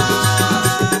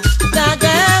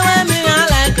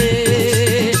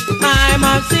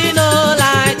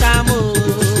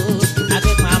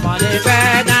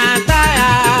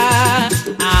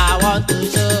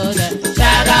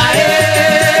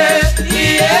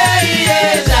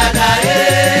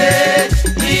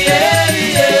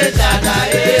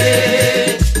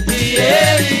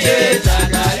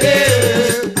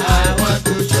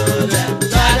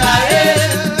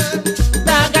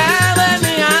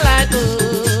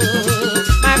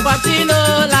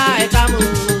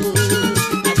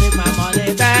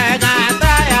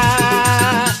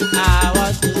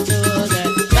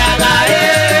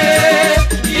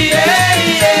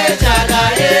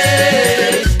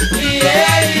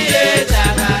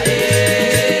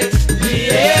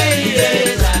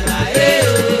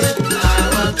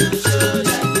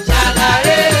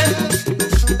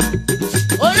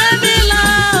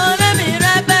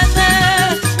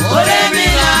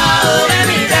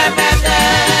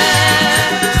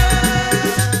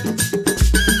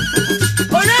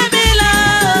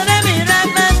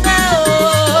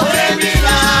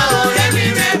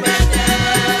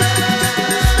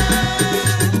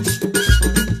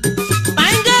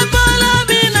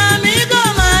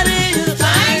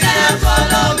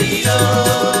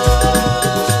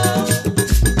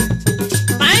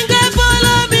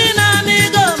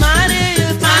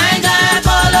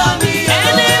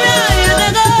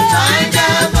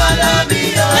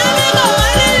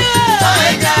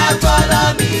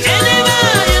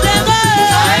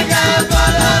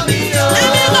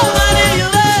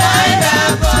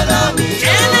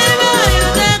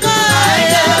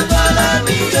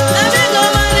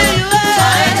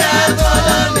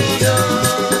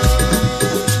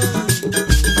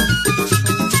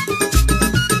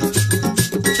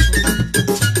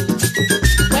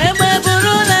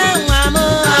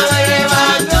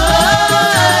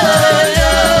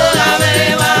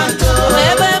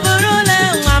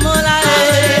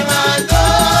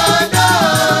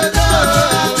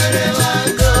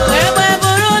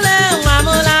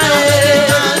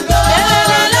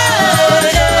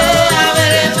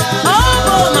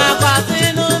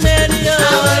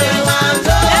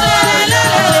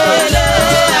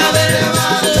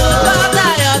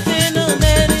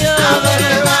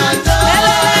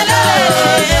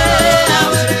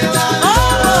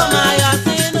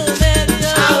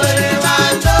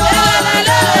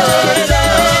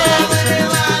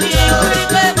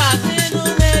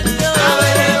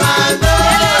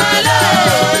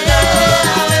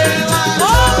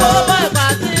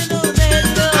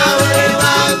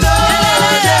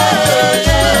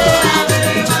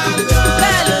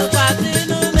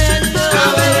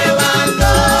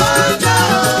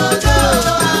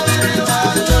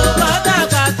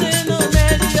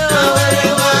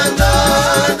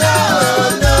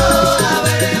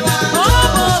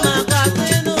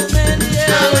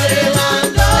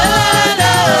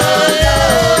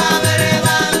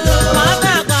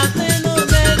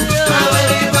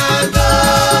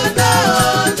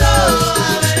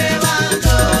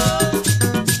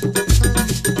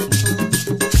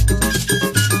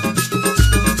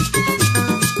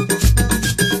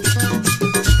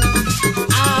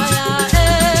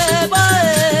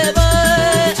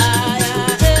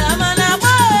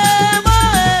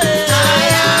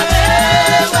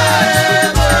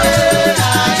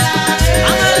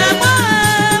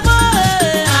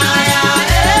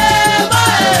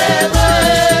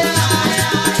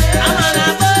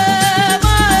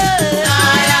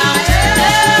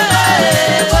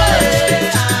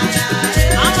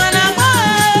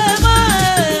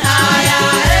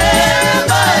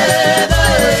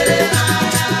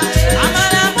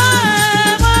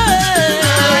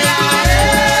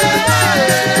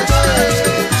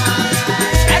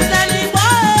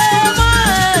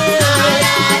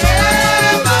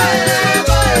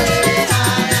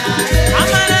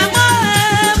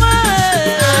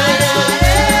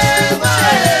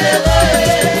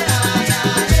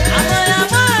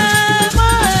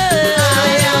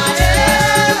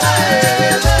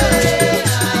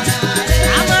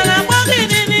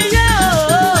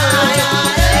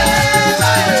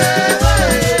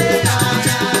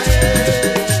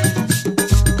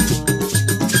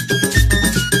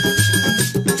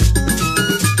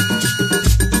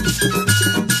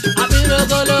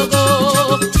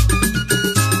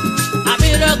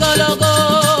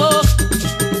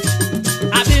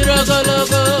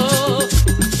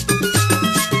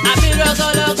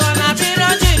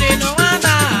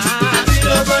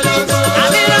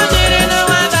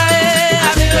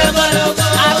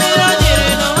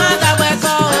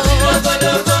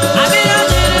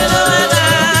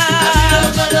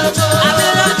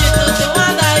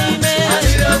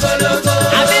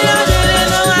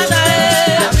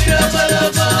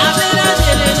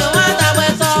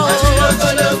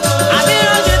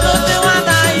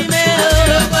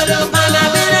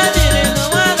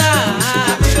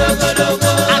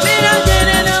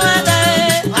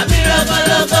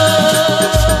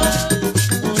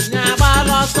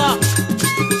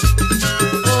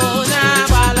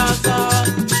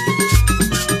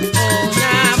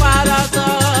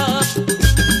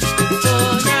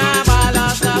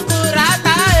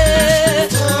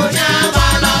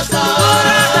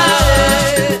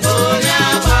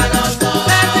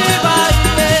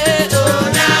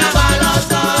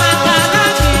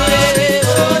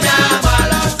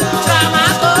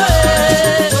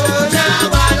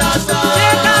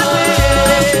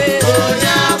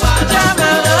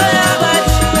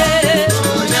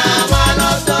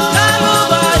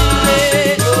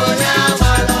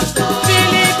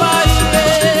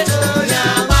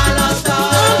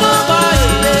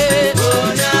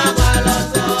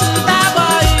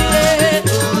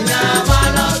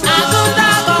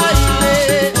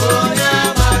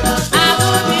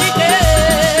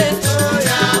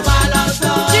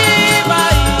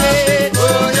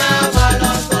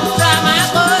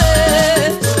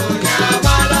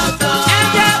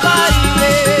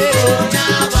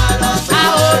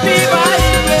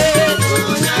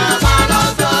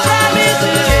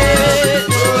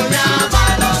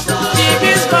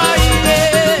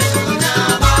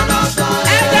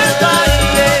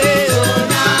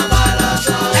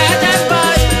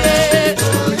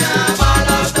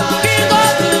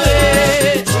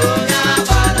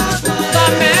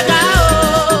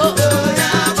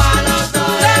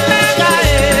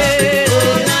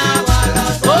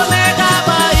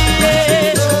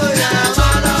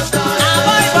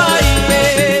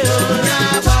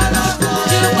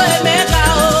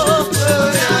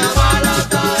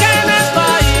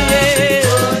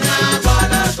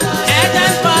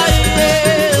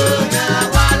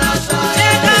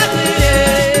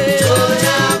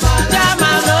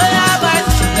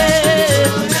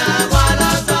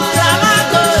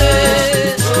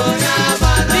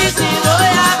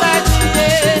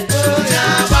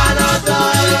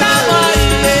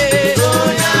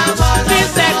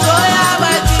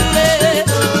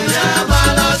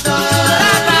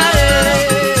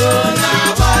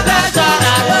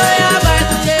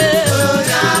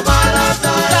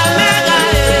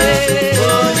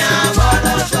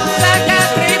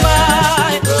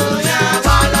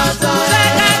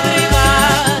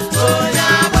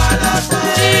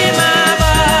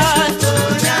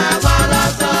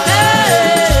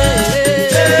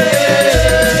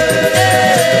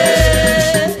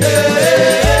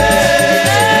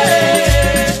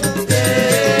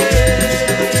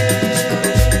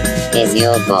 is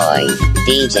your boy,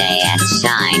 DJ S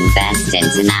Shine Best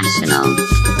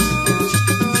International.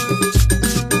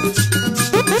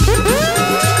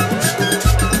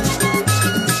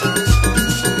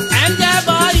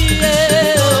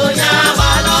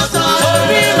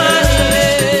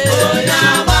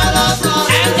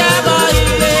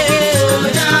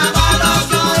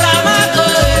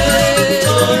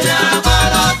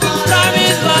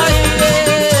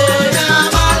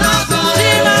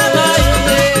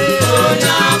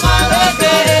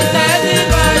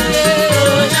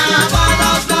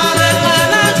 Bye.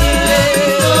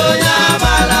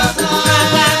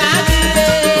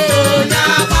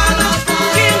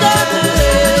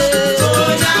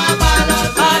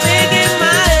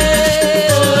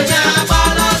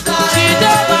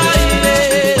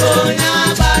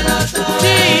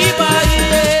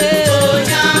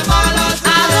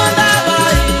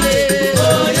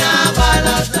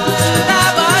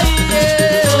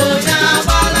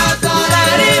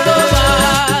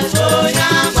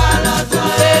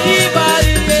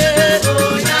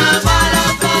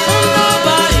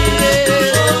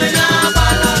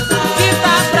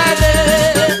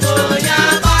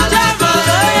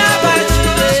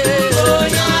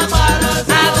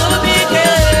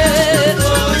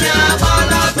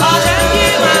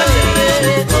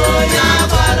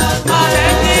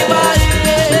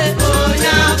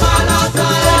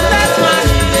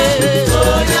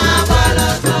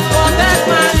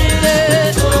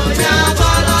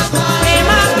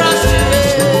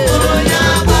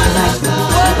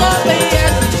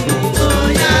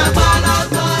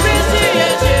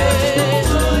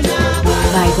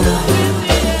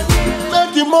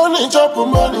 chop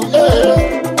money,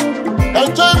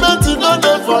 enjoyment is not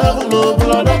there for heaven, no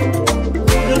brother.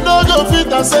 You know you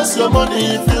fit access your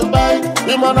money if you buy.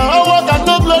 The man I work and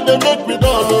no blood they make me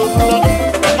dull, no brother.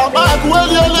 I'm back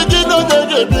well, you're looking no they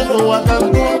get no what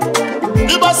can do.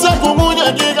 If I say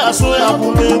Kumunya Giga, so I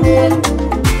put me.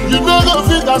 You know you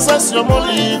fit access your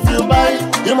money if you buy.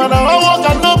 The man I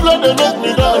work and no blood they make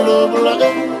me dull, no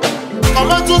brother. I'm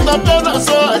a to the pen,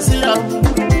 so I see him.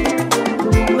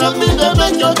 Let me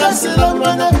make your gas in the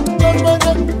money.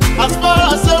 As far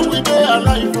as we be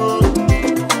alive,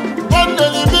 one day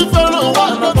we be fellow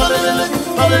one.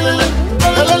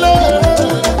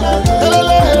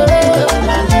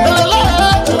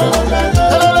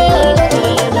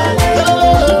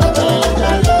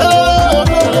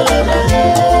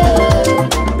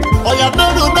 Oh, you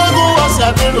don't know what's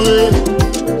happening.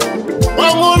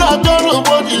 I'm gonna do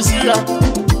what you see.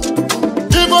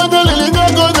 Even the little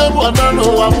go the one no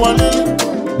one.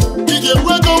 Did you go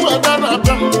and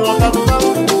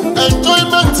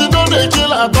enjoyment no they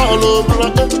kill at all over.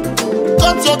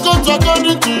 Cut your coat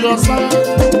according to your side.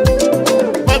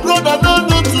 My brother don't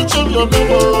need to change your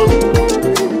number.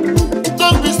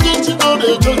 Don't be stingy, no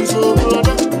they joke so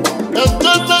brother.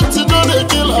 Enjoyment no they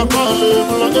kill at all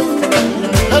over.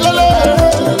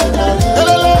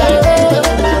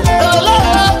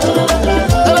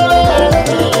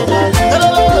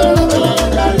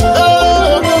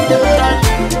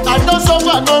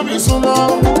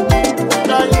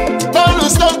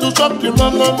 To chop the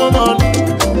mama.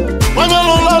 When you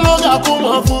look at come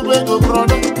off for big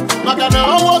brother. Makana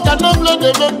work and no blood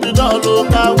they make me down look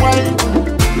why.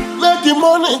 Make the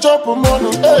money chop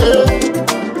money,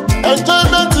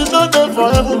 enjoyment is not there for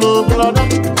heaven, no brother.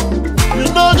 You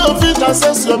know you fit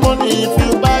access your money if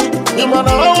you buy. The man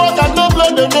I work and no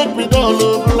blood they make me down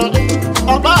low brother.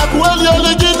 I'm back well you're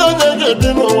looking no they get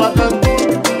no what can do.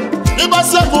 If I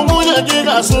say Kumunya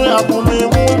Giga, so I put me.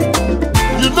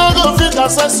 You know go fit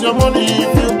access your money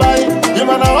if you buy. The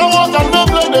man I walk and no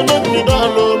blood they make me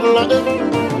down low blood.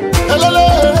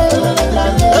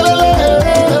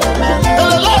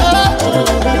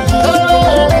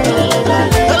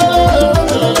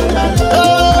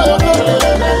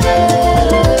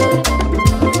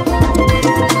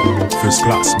 First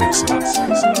class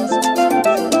mixing.